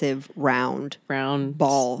massive round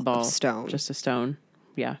ball of stone. Just a stone.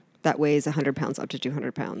 Yeah. That weighs 100 pounds up to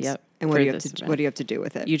 200 pounds. Yep. And For what do you have this to event. what do you have to do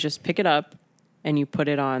with it? You just pick it up and you put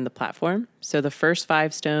it on the platform. So the first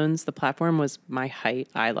 5 stones, the platform was my height,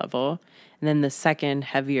 eye level. And then the second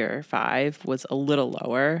heavier 5 was a little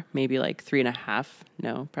lower, maybe like 3.5,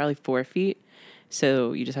 no, probably 4 feet.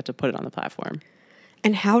 So you just have to put it on the platform.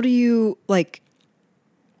 And how do you like?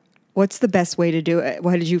 What's the best way to do it?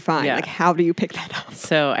 What did you find? Yeah. Like, how do you pick that up?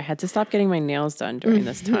 So I had to stop getting my nails done during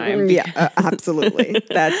this time. Yeah, absolutely.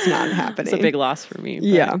 That's not happening. It's a big loss for me. But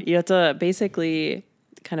Yeah. you have to basically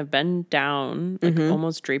kind of bend down, like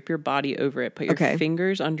almost drape your body over it, put your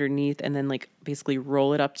fingers underneath, and then like basically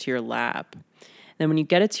roll it up to your lap. Then when you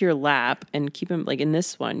get it to your lap, and keep them like in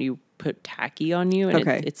this one, you put tacky on you, and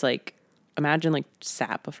it's like, imagine like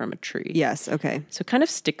sap from a tree. Yes. Okay. So it kind of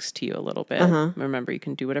sticks to you a little bit. Remember, you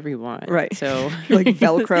can do whatever you want. Right. So Like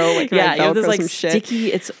Velcro. Like yeah, you have this Velcro like some shit.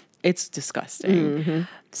 sticky. It's disgusting.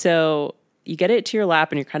 So you get it to your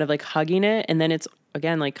lap and you're kind of like hugging it, and then it's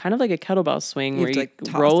again like kind of like a kettlebell swing where have you to,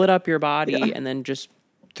 like, roll it up your body and then just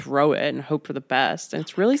throw it and hope for the best. And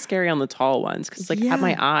it's really scary on the tall ones because like at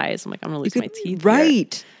my eyes, I'm like, I'm gonna lose my teeth.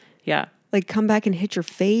 Right. Here. Yeah. Like come back and hit your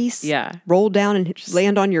face. Yeah. Roll down and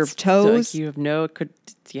land on your toes. So, like, you have no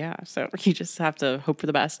so you just have to hope for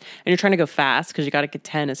the best, and you're trying to go fast because you got to get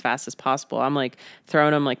 10 as fast as possible. I'm like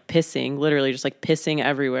throwing them, like pissing, literally just like pissing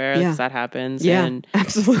everywhere because that happens. Yeah, and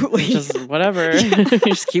absolutely. just whatever. You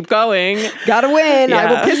just keep going. Gotta win. I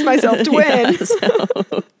will piss myself to win.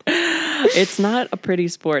 It's not a pretty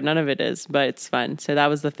sport. None of it is, but it's fun. So that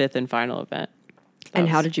was the 5th and final event. And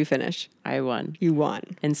how did you finish? I won. You won.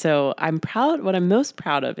 And so I'm proud. What I'm most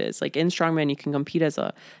proud of is like in strongman, you can compete as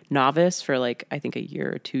a novice for like, I think a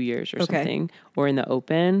year or 2 years or something, or in the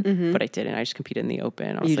open, but I didn't. I just competed in the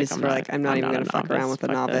open. I was I'm not even going to fuck around with a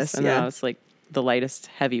novice. And then I was like the lightest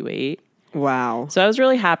heavyweight. Wow. So I was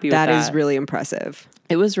really happy with that. That is really impressive.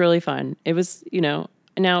 It was really fun. It was, now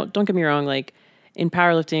don't get me wrong, like in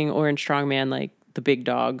powerlifting or in strongman, like the big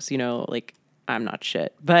dogs, like I'm not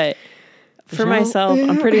shit, but for myself,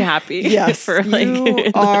 I'm pretty happy. Yes, for like,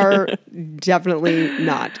 you are definitely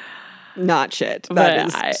not shit. That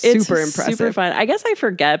is super impressive. Super fun. I guess I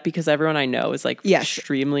forget because everyone I know is like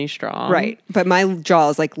extremely strong. Right. But my jaw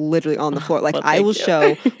is like literally on the floor. Like I will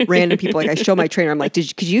show random people, like I show my trainer, I'm like,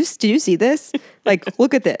 did you see this? Like,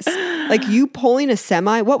 look at this. Like you pulling a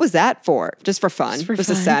semi. What was that for? Just for fun. Just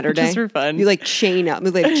a Saturday. Just for fun. You like chain up,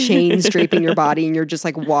 like chains draping your body and you're just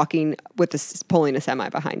like walking with this, pulling a semi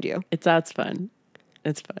behind you. That's fun.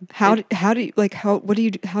 It's fun. How do you like, how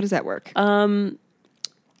does that work?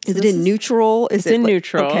 Is it in neutral? It's in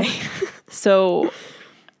neutral. Okay. So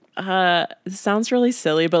it sounds really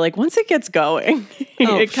silly, but like once it gets going,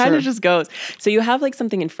 it kind of just goes. So you have like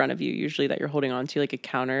something in front of you usually that you're holding on to, like a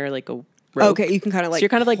counter, like a rope. Okay, you can kind of like so you're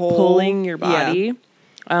kind of like pulling your body.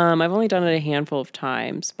 Yeah. I've only done it a handful of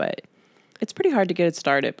times, but it's pretty hard to get it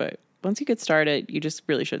started. But once you get started, you just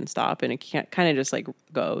really shouldn't stop, and it can't kind of just like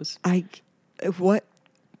goes. What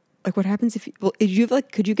happens if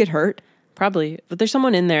could you get hurt? Probably, but there's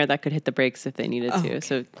someone in there that could hit the brakes if they needed to. Okay,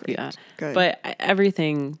 so great. Yeah, good. But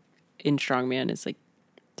everything in strongman is like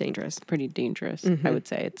dangerous, pretty dangerous. I would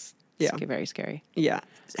say it's very scary. Yeah.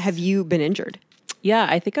 Have you been injured? Yeah,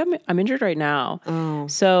 I think I'm injured right now. Oh,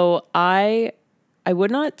 so I would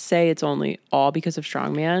not say it's only all because of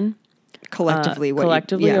strongman. Collectively,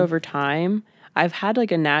 over time, I've had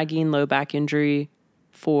like a nagging low back injury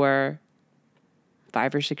for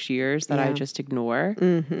 5 or 6 years that I just ignore.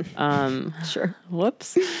 Sure.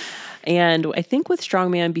 Whoops. And I think with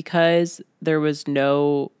strongman, because there was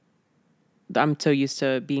I'm so used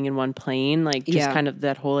to being in one plane, like just kind of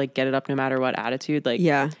that whole like get it up no matter what attitude. Like,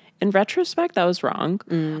 in retrospect, that was wrong.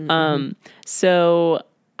 So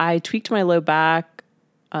I tweaked my low back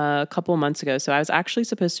a couple of months ago. So I was actually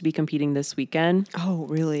supposed to be competing this weekend. Oh,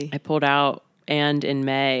 really? I pulled out, and in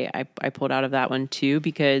May I pulled out of that one too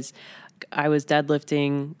because I was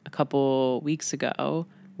deadlifting a couple weeks ago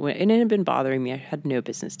and it had been bothering me. I had no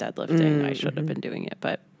business deadlifting. I should have been doing it,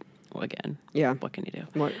 but again, what can you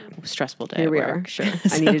do? Stressful day. Here we are. Sure.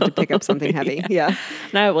 I needed to pick up something heavy. Yeah.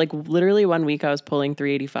 Now, like literally 1 week I was pulling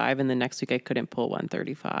 385 and the next week I couldn't pull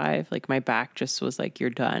 135. Like my back just was like,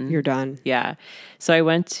 you're done. You're done. Yeah. So I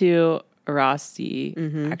went to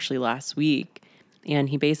Arasti actually last week, and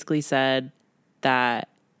he basically said that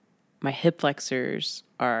my hip flexors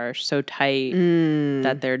are so tight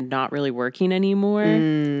that they're not really working anymore.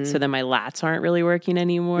 So then my lats aren't really working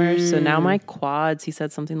anymore. So now my quads, he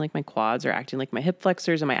said something like my quads are acting like my hip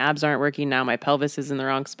flexors and my abs aren't working. Now my pelvis is in the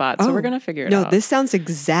wrong spot. So we're going to figure it out. No, this sounds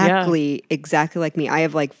exactly like me. I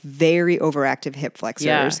have like very overactive hip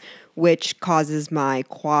flexors, which causes my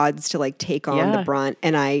quads to like take on the brunt.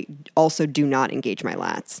 And I also do not engage my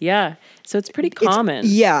lats. Yeah. So it's pretty common.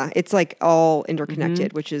 It's like all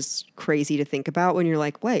interconnected, which is crazy to think about when you're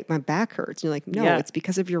like, wait, my back hurts. And you're like, no, it's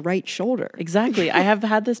because of your right shoulder. Exactly. I have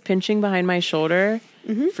had this pinching behind my shoulder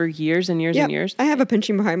for years and years and years. I have a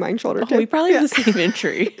pinching behind my shoulder too. We probably have the same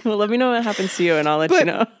injury. Well, let me know what happens to you and I'll let you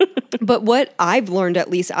know. But what I've learned, at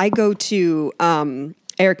least, I go to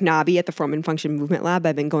Eric Nabi at the Form and Function Movement Lab.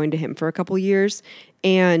 I've been going to him for a couple years,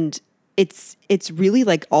 and it's really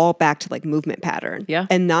like all back to like movement pattern. Yeah.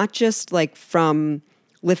 And not just like from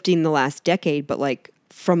lifting the last decade, but like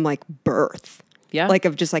from like birth. Yeah. Like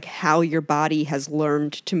of just like how your body has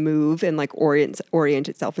learned to move and like orient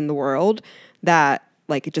itself in the world, that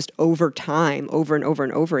like it just over time, over and over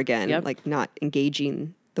and over again, like not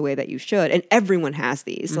engaging the way that you should. And everyone has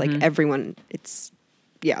these, like everyone, it's,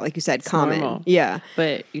 like you said, common. Normal. Yeah.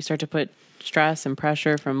 But you start to put stress and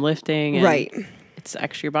pressure from lifting. And right. It's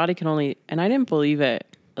actually, your body can only, and I didn't believe it.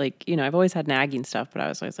 Like, I've always had nagging stuff, but I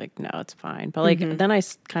was always like, no, it's fine. But like, then I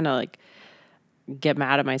kind of like get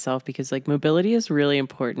mad at myself because like mobility is really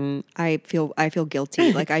important. I feel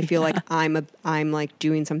guilty. Like I feel like I'm like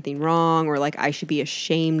doing something wrong, or like I should be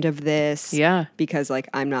ashamed of this. Yeah. Because like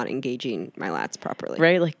I'm not engaging my lats properly.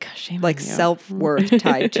 Right. Like shame like on you. Self-worth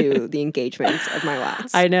tied to the engagements of my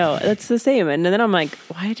lats. I know. That's the same. And then I'm like,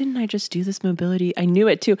 why didn't I just do this mobility? I knew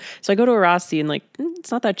it too. So I go to Arasti and like,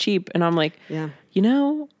 it's not that cheap. And I'm like,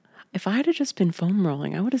 if I had just been foam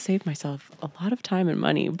rolling, I would have saved myself a lot of time and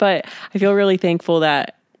money. But I feel really thankful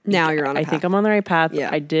that now you're on a I path. think I'm on the right path. Yeah.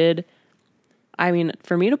 I mean,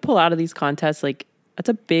 for me to pull out of these contests, like that's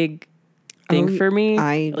a big thing for me.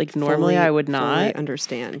 Like normally I would not fully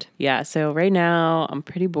understand. Yeah. So right now I'm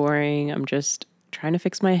pretty boring. I'm just trying to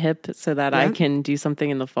fix my hip so that I can do something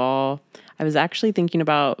in the fall. I was actually thinking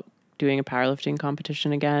about doing a powerlifting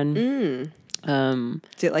competition again.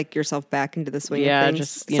 Get like yourself back into the swing Yeah, of things.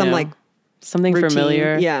 just Some something routine,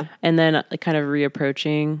 familiar. yeah. And then kind of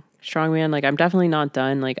reapproaching strongman. Like I'm definitely not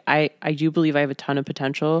done. Like I do believe I have a ton of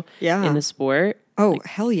potential in the sport. Oh,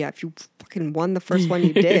 hell yeah. If you fucking won the first one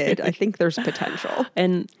you did, I think there's potential.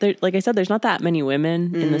 And there, like I said, there's not that many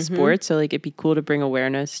women in the sport. So like it'd be cool to bring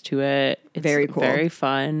awareness to it. It's Very cool. Very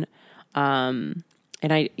fun. And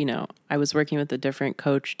I was working with a different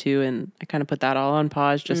coach too, and I kind of put that all on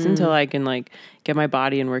pause just until I can like get my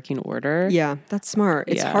body in working order. Yeah, that's smart.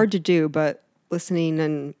 It's hard to do, but listening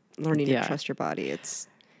and learning to Yeah. trust your body, it's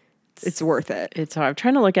worth it. It's hard. I'm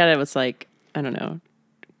trying to look at it with like, I don't know,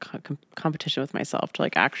 competition with myself to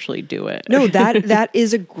like actually do it. No, that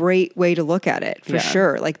is a great way to look at it for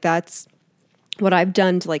sure. Like that's what I've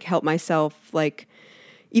done to like help myself, like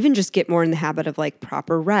even just get more in the habit of like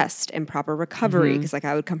proper rest and proper recovery. Cause like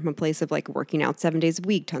I would come from a place of like working out 7 days a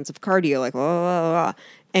week, tons of cardio, like blah, blah, blah, blah.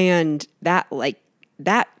 And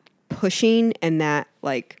that pushing and that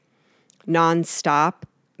like nonstop,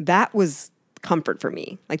 that was comfort for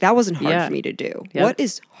me. Like that wasn't hard for me to do. Yep. What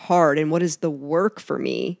is hard and what is the work for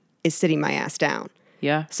me is sitting my ass down.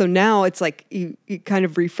 Yeah. So now it's like you kind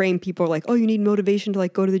of reframe. People are like, oh, you need motivation to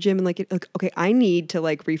like go to the gym and like, okay, I need to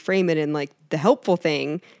like reframe it. And like the helpful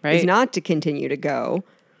thing is not to continue to go,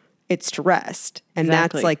 it's to rest. And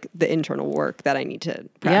that's like the internal work that I need to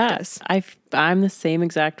practice. Yeah, I'm the same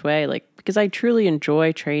exact way. Like, because I truly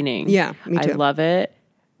enjoy training. Yeah, me too. I love it.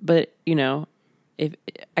 But if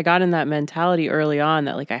I got in that mentality early on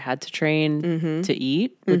that like I had to train to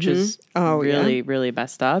eat, which is really, really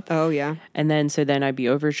messed up. Oh yeah. And then, so then I'd be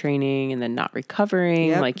overtraining and then not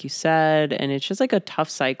recovering, like you said. And it's just like a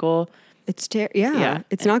tough cycle. It's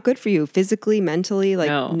it's not good for you physically, mentally, like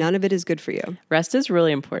No. none of it is good for you. Rest is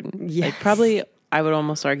really important. Yes. Like probably, I would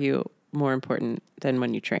almost argue more important than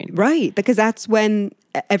when you train. Right. Because that's when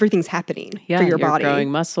everything's happening for your you're body.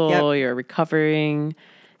 growing muscle, you're recovering.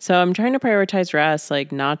 So I'm trying to prioritize rest,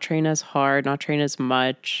 like not train as hard, not train as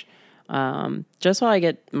much, just while I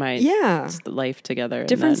get my life together.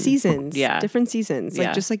 Different seasons. Yeah. Different seasons. Like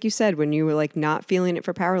Yeah. just like you said, when you were like not feeling it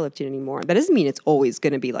for powerlifting anymore, that doesn't mean it's always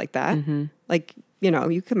going to be like that. Like,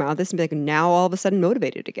 you come out of this and be like, now all of a sudden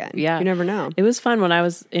motivated again. Yeah. You never know. It was fun. When I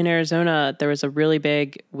was in Arizona, there was a really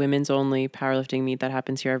big women's only powerlifting meet that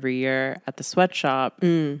happens here every year at the sweatshop.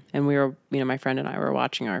 And we were, my friend and I were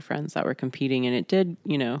watching our friends that were competing, and it did,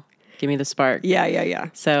 give me the spark. Yeah.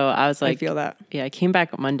 So I was like, I feel that. Yeah, I came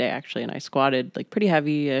back on Monday actually, and I squatted like pretty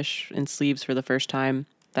heavy-ish in sleeves for the first time.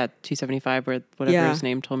 That 275 where whatever his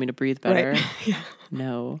name told me to breathe better. Right.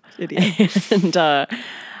 No. Idiot. And,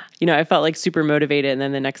 I felt like super motivated. And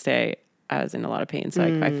then the next day I was in a lot of pain. So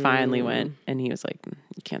I finally went, and he was like,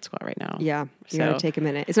 you can't squat right now. Yeah. You got to take a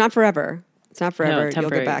minute. It's not forever. It's not forever. No, You'll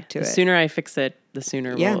temporary. get back to The it. sooner I fix it, the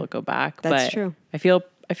sooner we'll go back. That's true. I feel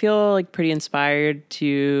like pretty inspired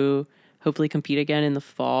to hopefully compete again in the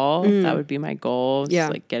fall. That would be my goal.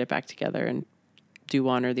 Just like get it back together and do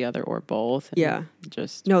one or the other or both. And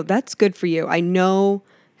No, that's good for you. I know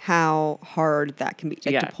how hard that can be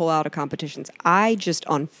to pull out of competitions. I just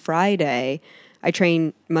on Friday, I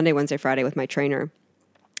train Monday, Wednesday, Friday with my trainer.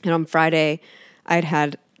 And on Friday, I'd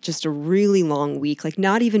had just a really long week, like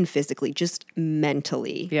not even physically, just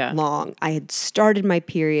mentally long. I had started my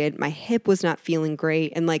period. My hip was not feeling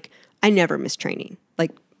great. And like, I never missed training, like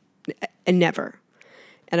never.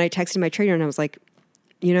 And I texted my trainer and I was like,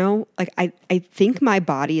 I think my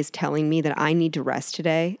body is telling me that I need to rest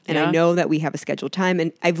today. And I know that we have a scheduled time,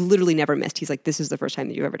 and I've literally never missed. He's like, this is the first time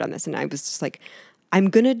that you've ever done this. And I was just like,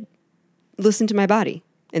 I'm going to listen to my body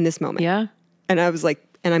in this moment. Yeah. And I was like,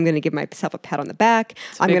 and I'm going to give myself a pat on the back.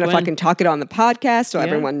 I'm going to fucking talk it on the podcast so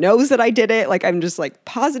everyone knows that I did it. Like, I'm just like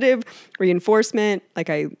positive reinforcement.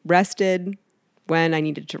 Like I rested when I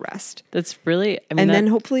needed to rest. That's really, then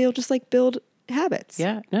hopefully it'll just like build habits.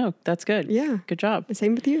 Yeah, no, that's good. Yeah. Good job.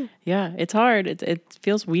 Same with you. Yeah, it's hard. It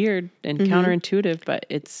feels weird and counterintuitive, but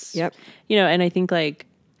it's, and I think like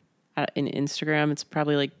in Instagram, it's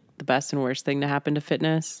probably like the best and worst thing to happen to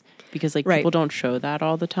fitness because like people don't show that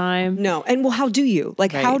all the time. No. And well, how do you?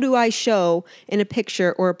 Like, how do I show in a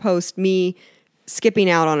picture or a post me skipping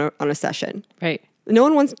out on a session? Right. No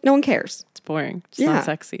one cares. It's boring. It's not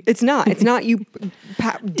sexy. It's not. It's not you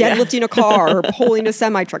deadlifting a car or pulling a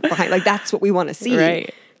semi-truck behind. Like, that's what we want to see.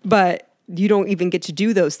 Right. But you don't even get to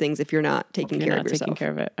do those things if you're not taking care of yourself. Taking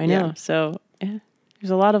care of it. I know. So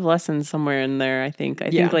there's a lot of lessons somewhere in there, I think. I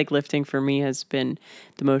think like lifting for me has been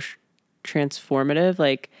the most transformative,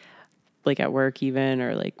 like at work even,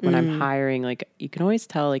 or like when I'm hiring, like you can always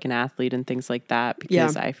tell like an athlete and things like that,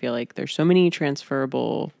 because I feel like there's so many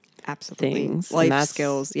transferable things. Life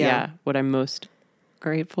skills. Yeah. What I'm most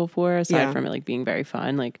grateful for, aside from it like being very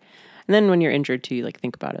fun. Like, and then when you're injured too, you like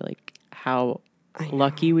think about it, like how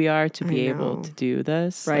lucky we are to be able to do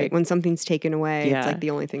this. Right. Like, when something's taken away, it's like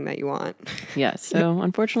the only thing that you want. Yeah. So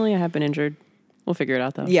unfortunately I have been injured. We'll figure it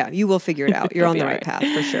out though. Yeah, you will figure it out. You're on the right path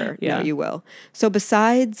for sure. Yeah, no, you will. So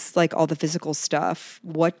besides like all the physical stuff,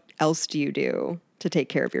 what else do you do to take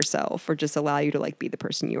care of yourself, or just allow you to like be the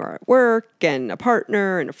person you are at work and a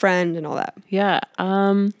partner and a friend and all that? Yeah.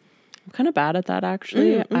 I'm kind of bad at that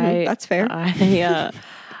actually. That's fair. I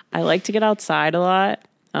like to get outside a lot.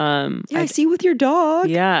 I see you with your dog.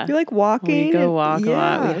 Yeah. You like walking. We go walk a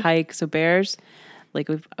lot. We hike. So bears, like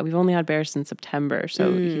we've only had bears since September,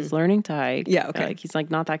 so he's learning to hike. Yeah, okay. Like he's like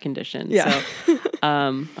not that conditioned. Yeah. So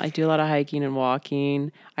I do a lot of hiking and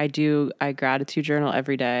walking. I gratitude journal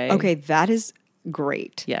every day. Okay, that is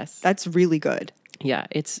great. Yes. That's really good. Yeah,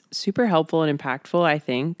 it's super helpful and impactful, I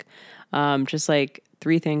think. Just like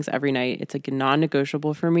 3 things every night. It's like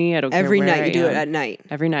non-negotiable for me. I don't care every where night I you do am. it at night.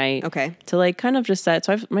 Every night. Okay. To like kind of just set.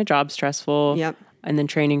 So my job's stressful. Yep. And then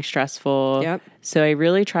training stressful. Yep. So I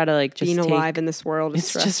really try to like just being alive in this world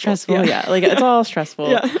is just stressful. Yeah. Like it's all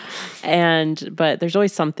stressful. Yeah. But there's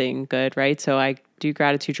always something good, right? So I do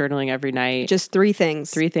gratitude journaling every night. Just 3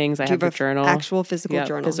 things. 3 things. I have the journal. Actual physical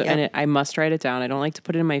journal. And I must write it down. I don't like to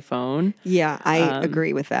put it in my phone. Yeah, I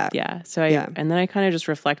agree with that. Yeah. So and then I kind of just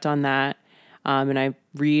reflect on that. And I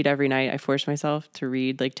read every night. I force myself to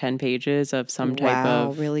read like 10 pages of some type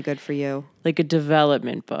of really good for you. Like a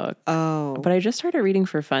development book. Oh. But I just started reading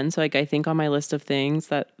for fun. So like I think on my list of things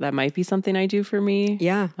that might be something I do for me.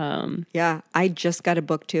 Yeah. Yeah. I just got a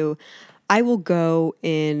book too. I will go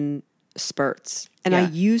in spurts. And I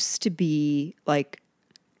used to be like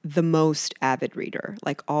the most avid reader,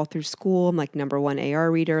 like all through school. I'm like #1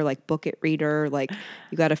 AR reader, like book it reader. Like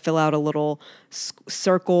you got to fill out a little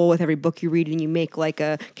circle with every book you read, and you make like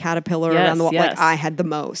a caterpillar around the wall. Like I had the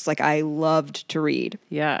most. Like I loved to read.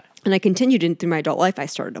 Yeah. And I continued through my adult life. I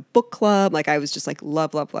started a book club. Like I was just like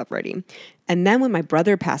love reading. And then when my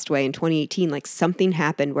brother passed away in 2018, like something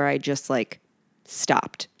happened where I just like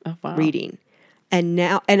stopped reading. And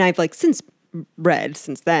now, and I've like since read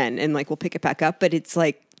since then, and like we'll pick it back up, but it's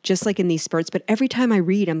like just like in these spurts. But every time I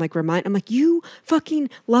read, I'm like you fucking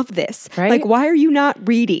love this. Right? Like, why are you not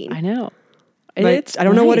reading? I know. But I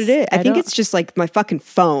don't know what it is. I think it's just like my fucking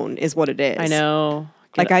phone is what it is. I know.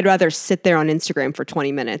 Like I'd rather sit there on Instagram for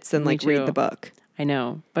 20 minutes than like read the book. I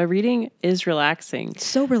know. But reading is relaxing.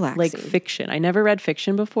 So relaxing. Like fiction. I never read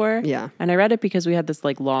fiction before. Yeah. And I read it because we had this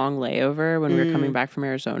like long layover when we were coming back from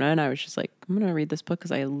Arizona. And I was just like, I'm going to read this book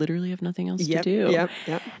because I literally have nothing else to do.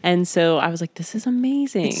 Yep. And so I was like, this is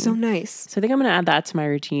amazing. It's so nice. So I think I'm going to add that to my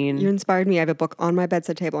routine. You inspired me. I have a book on my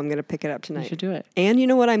bedside table. I'm going to pick it up tonight. You should do it. And you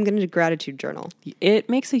know what? I'm going to do gratitude journal. It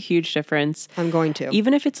makes a huge difference. I'm going to.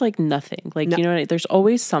 Even if it's like nothing. Like, you know, there's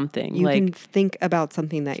always something. You like, can think about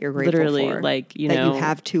something that you're grateful literally, for. like, you that know. you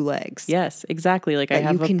have 2 legs. Yes, exactly. Like I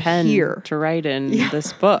have a pen to write in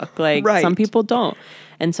this book. Like some people don't.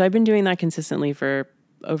 And so I've been doing that consistently for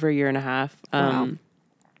over a year and a half.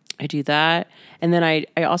 I do that. And then I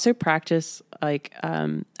also practice like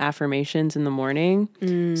affirmations in the morning.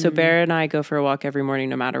 So Bear and I go for a walk every morning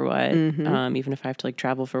no matter what. Even if I have to like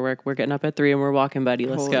travel for work, we're getting up at 3 and we're walking, buddy.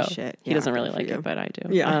 Let's Holy go. Shit. He doesn't really like it, but I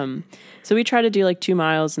do. Yeah. So we try to do like 2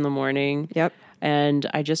 miles in the morning. Yep. And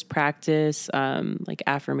I just practice like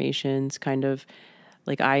affirmations, kind of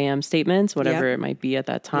like I am statements, whatever it might be at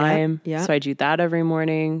that time. Yeah. So I do that every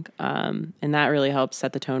morning. And that really helps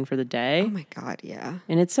set the tone for the day. Oh my God, yeah.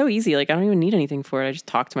 And it's so easy. Like I don't even need anything for it. I just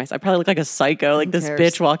talk to myself. I probably look like a psycho, like this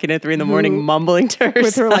bitch walking in at 3 a.m, mumbling to herself.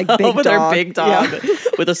 With her like big with dog. her big dog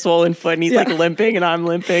with a swollen foot, and he's like limping and I'm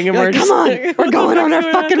limping. And You're we're like, just come on, like, we're going on our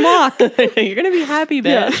fucking walk. You're going to be happy,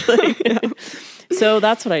 bitch. Like, so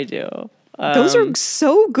that's what I do. Those are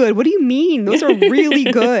so good. What do you mean? Those are really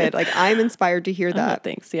good. Like I'm inspired to hear that.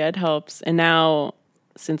 Thanks. Yeah, it helps. And now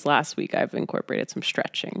since last week, I've incorporated some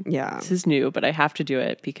stretching. Yeah. This is new, but I have to do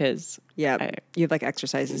it because you have like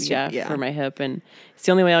exercises. For my hip. And it's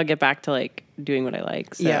the only way I'll get back to like doing what I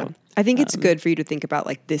like. So, I think it's good for you to think about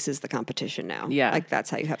like, this is the competition now. Yeah. Like that's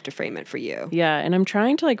how you have to frame it for you. Yeah. And I'm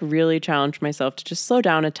trying to like really challenge myself to just slow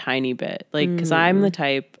down a tiny bit. Like, cause I'm the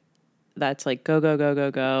type, that's like go, go, go,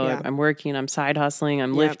 go, go. Yeah. I'm working, I'm side hustling,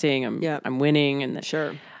 I'm lifting, I'm winning. And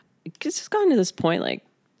Sure. it's just gotten to this point, like,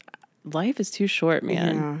 life is too short,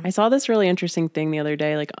 man. Yeah. I saw this really interesting thing the other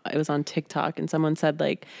day. Like, it was on TikTok, and someone said,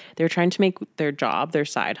 like, they were trying to make their job their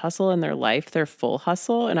side hustle and their life their full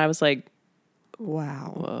hustle. And I was like,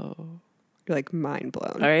 Wow. whoa. You're like mind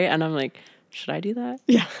blown. All right. And I'm like, should I do that?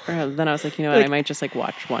 Yeah. Or then I was like, you know what? I might just like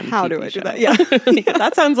watch one. How TV do I show. do that? Yeah. Like,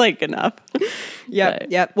 that sounds like enough. Yeah.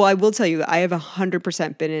 Yeah. Well, I will tell you, I have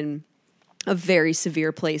 100% been in a very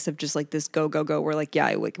severe place of just like this go, go, go, where like, yeah,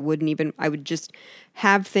 I like I would just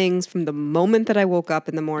have things from the moment that I woke up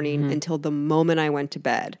in the morning until the moment I went to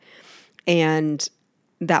bed. And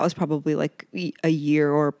that was probably like a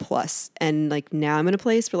year or plus. And like now I'm in a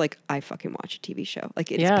place where like I fucking watch a TV show.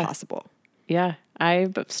 Like it's possible. Yeah. I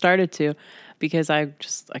started to, because I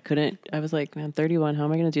couldn't, I was like, man, I'm 31. How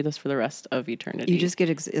am I going to do this for the rest of eternity? You just get,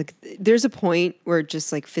 like, there's a point where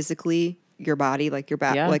just like physically your body, like your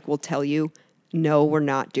back, like will tell you, no, we're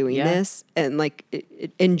not doing this. And like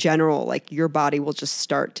in general, like your body will just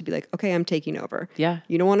start to be like, okay, I'm taking over. Yeah.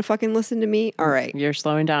 You don't want to fucking listen to me? All right. You're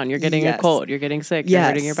slowing down. You're getting a cold. You're getting sick. You're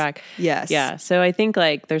hurting your back. Yes. Yeah. So I think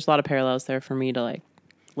like there's a lot of parallels there for me to like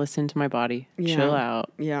listen to my body, chill out.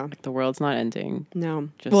 Yeah. Like the world's not ending. No.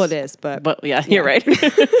 Well, it is, but yeah, you're right.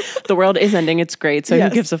 The world is ending. It's great. So who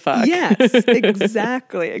gives a fuck? Yes,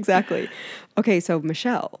 exactly. Exactly. Okay. So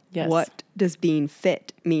Michelle, what does being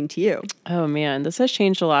fit mean to you? Oh man, this has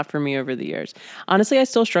changed a lot for me over the years. Honestly, I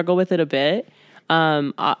still struggle with it a bit.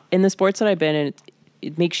 In the sports that I've been in,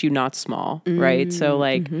 it makes you not small, right? So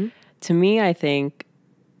like to me, I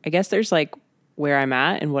guess there's like where I'm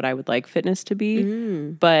at and what I would like fitness to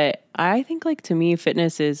be. But I think like to me,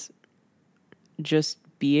 fitness is just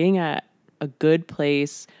being at a good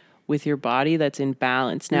place with your body that's in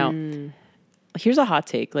balance. Now, here's a hot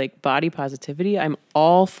take, like body positivity. I'm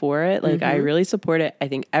all for it. Like I really support it. I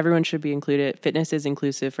think everyone should be included. Fitness is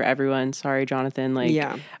inclusive for everyone. Sorry, Jonathan. Like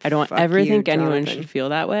I don't ever think anyone should feel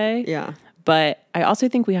that way. Yeah. But I also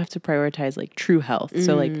think we have to prioritize like true health.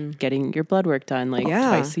 So like getting your blood work done like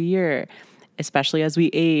twice a year, especially as we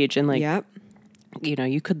age. And like, you know,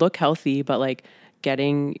 you could look healthy, but like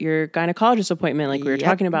getting your gynecologist appointment, like we were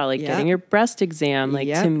talking about, like getting your breast exam, like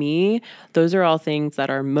to me, those are all things that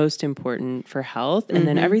are most important for health. And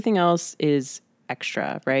then everything else is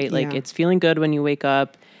extra, right? Like it's feeling good when you wake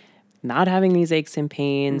up, not having these aches and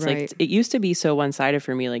pains. Like it used to be so one-sided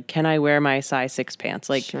for me. Like, can I wear my size 6 pants?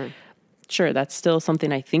 Like, sure, that's still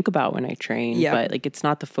something I think about when I train, but like it's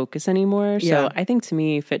not the focus anymore. So I think to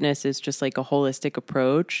me, fitness is just like a holistic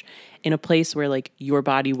approach in a place where like your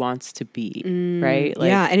body wants to be, right?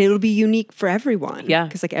 Like, and it'll be unique for everyone. Yeah.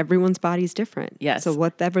 Because like everyone's body is different. Yes. So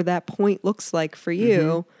whatever that point looks like for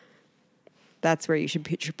you, that's where you should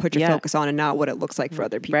put your focus on and not what it looks like for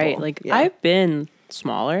other people. Right. Like I've been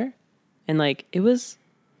smaller and like it was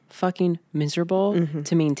fucking miserable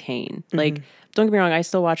to maintain. Like, don't get me wrong, I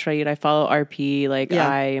still watch what I eat. I follow RP. Like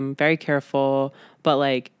I am very careful, but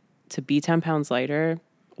like to be 10 pounds lighter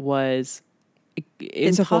was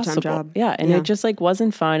it's impossible. a full-time job. Yeah. And it just like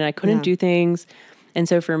wasn't fun. I couldn't do things. And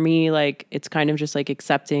so for me, like, it's kind of just like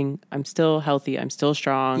accepting I'm still healthy. I'm still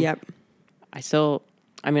strong. Yep.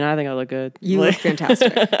 I mean, I think I look good. You look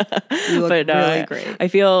fantastic. You look really great. I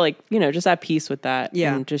feel like, you know, just at peace with that.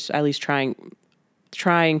 Yeah. And just at least trying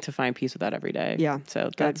to find peace with that every day. Yeah.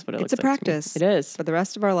 So that's what it looks like. It's a practice. It is. For the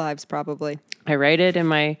rest of our lives, probably. I write it in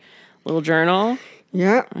my little journal.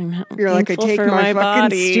 Yeah. You're like, I take my fucking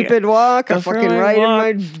body. stupid walk. I fucking write in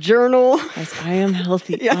my journal. I am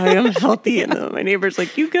healthy. I am healthy. And then my neighbor's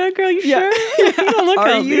like, you good, girl? You sure? You don't look Are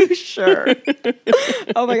healthy. you sure?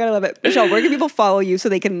 Oh my God, I love it. Michelle, where can people follow you so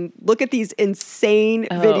they can look at these insane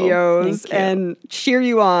videos and cheer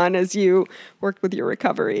you on as you work with your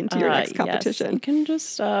recovery into your next competition? Yes. You can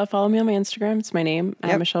just follow me on my Instagram. It's my name,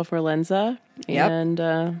 Michelle Forlenza. And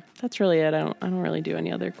that's really it. I don't really do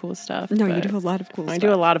any other cool stuff. No, you do a lot of cool stuff. I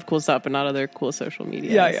do a lot of cool stuff, but not other cool social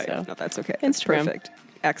media. Yeah. No, that's okay. Instagram. That's perfect.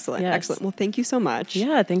 Excellent. Excellent. Well, thank you so much.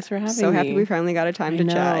 Yeah, thanks for having me. So happy we finally got a time to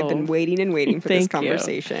chat. I've been waiting for this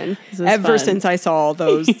conversation. Ever since I saw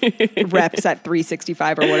those reps at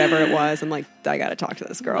 365 or whatever it was. I'm like, I got to talk to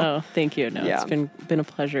this girl. Oh, thank you. No, it's been a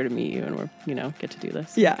pleasure to meet you, and we're get to do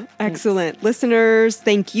this. Yeah, excellent. Listeners,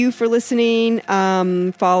 thank you for listening.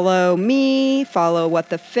 Follow me, follow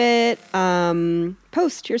What the Fit,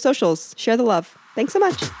 post your socials, share the love. Thanks so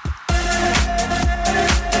much.